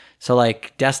town. So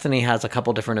like Destiny has a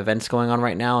couple different events going on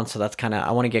right now. And so that's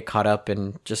I want to get caught up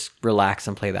and just relax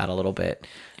and play that a little bit.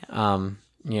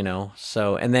 Yeah.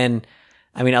 So, and then,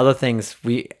 I mean, other things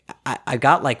I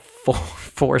got like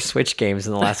four Switch games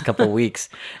in the last couple of weeks,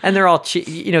 and they're all cheap,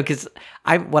 cause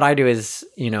what I do is,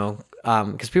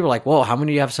 because people are like, whoa, how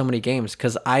many do you have so many games?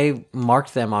 Because I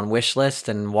marked them on wish list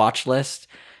and watch list,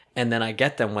 and then I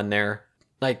get them when they're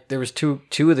like, there was two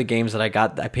of the games that I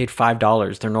got, I paid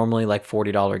 $5. They're normally like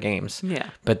 $40 games. Yeah.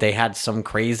 But they had some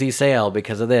crazy sale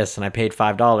because of this, and I paid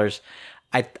 $5.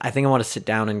 I think I want to sit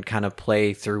down and kind of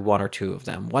play through one or two of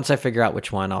them. Once I figure out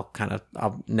which one,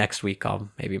 next week I'll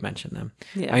maybe mention them.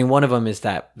 Yeah. I mean, one of them is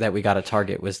that we got a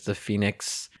Target was the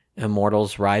Phoenix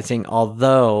Immortals Rising,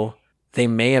 although they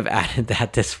may have added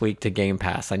that this week to Game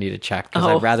Pass. I need to check because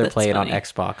I'd rather play it on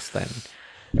Xbox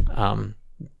than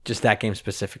just that game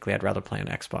specifically. I'd rather play on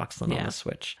Xbox than on the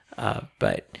Switch.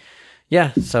 But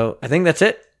yeah, so I think that's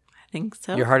it. I think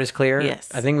so. Your heart is clear? Yes.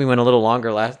 I think we went a little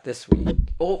longer this week.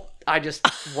 Oh,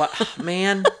 what,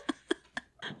 man?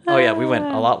 Oh yeah, we went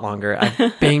a lot longer.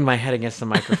 I banged my head against the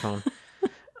microphone.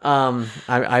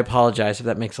 I apologize if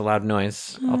that makes a loud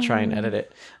noise. I'll try and edit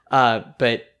it.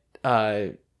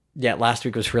 Yeah, last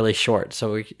week was really short.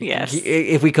 So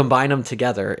if we combine them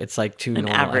together, it's like two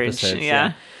normal episodes.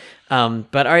 Yeah.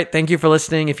 But all right, thank you for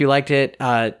listening. If you liked it,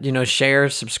 share,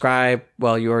 subscribe.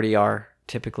 Well, you already are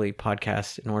typically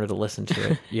podcast. In order to listen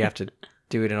to it, you have to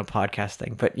do it in a podcast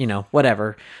thing, but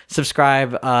whatever.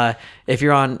 Subscribe. If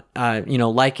you're on,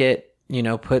 like it,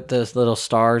 put those little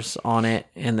stars on it.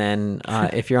 And then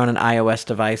if you're on an iOS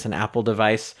device, an Apple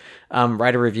device,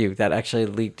 write a review. That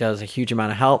actually does a huge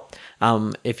amount of help.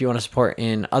 If you want to support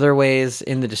in other ways,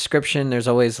 in the description, there's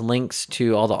always links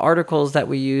to all the articles that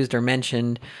we used or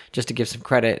mentioned just to give some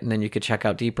credit. And then you could check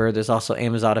out deeper. There's also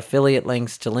Amazon affiliate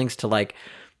links to like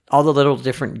all the little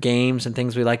different games and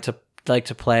things we like to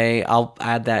play. I'll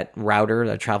add that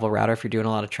travel router if you're doing a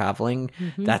lot of traveling.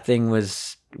 That thing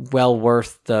was well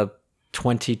worth the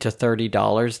 $20 to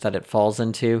 $30 that it falls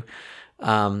into.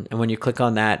 And when you click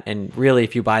on that, and really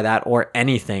if you buy that or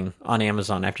anything on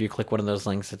Amazon, after you click one of those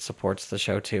links, it supports the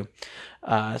show too.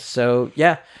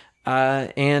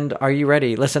 And are you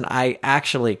ready? Listen,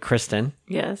 Kristen.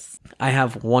 Yes. I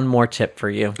have one more tip for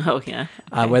you. Oh, yeah.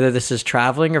 Okay. Whether this is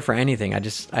traveling or for anything,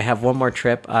 I have one more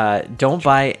trip. Don't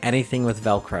buy anything with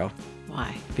Velcro.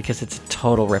 Why? Because it's a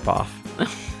total ripoff.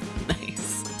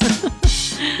 Nice.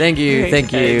 Thank you. Very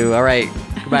Thank good. you. All right.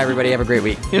 Goodbye, everybody. Have a great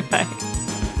week. Goodbye.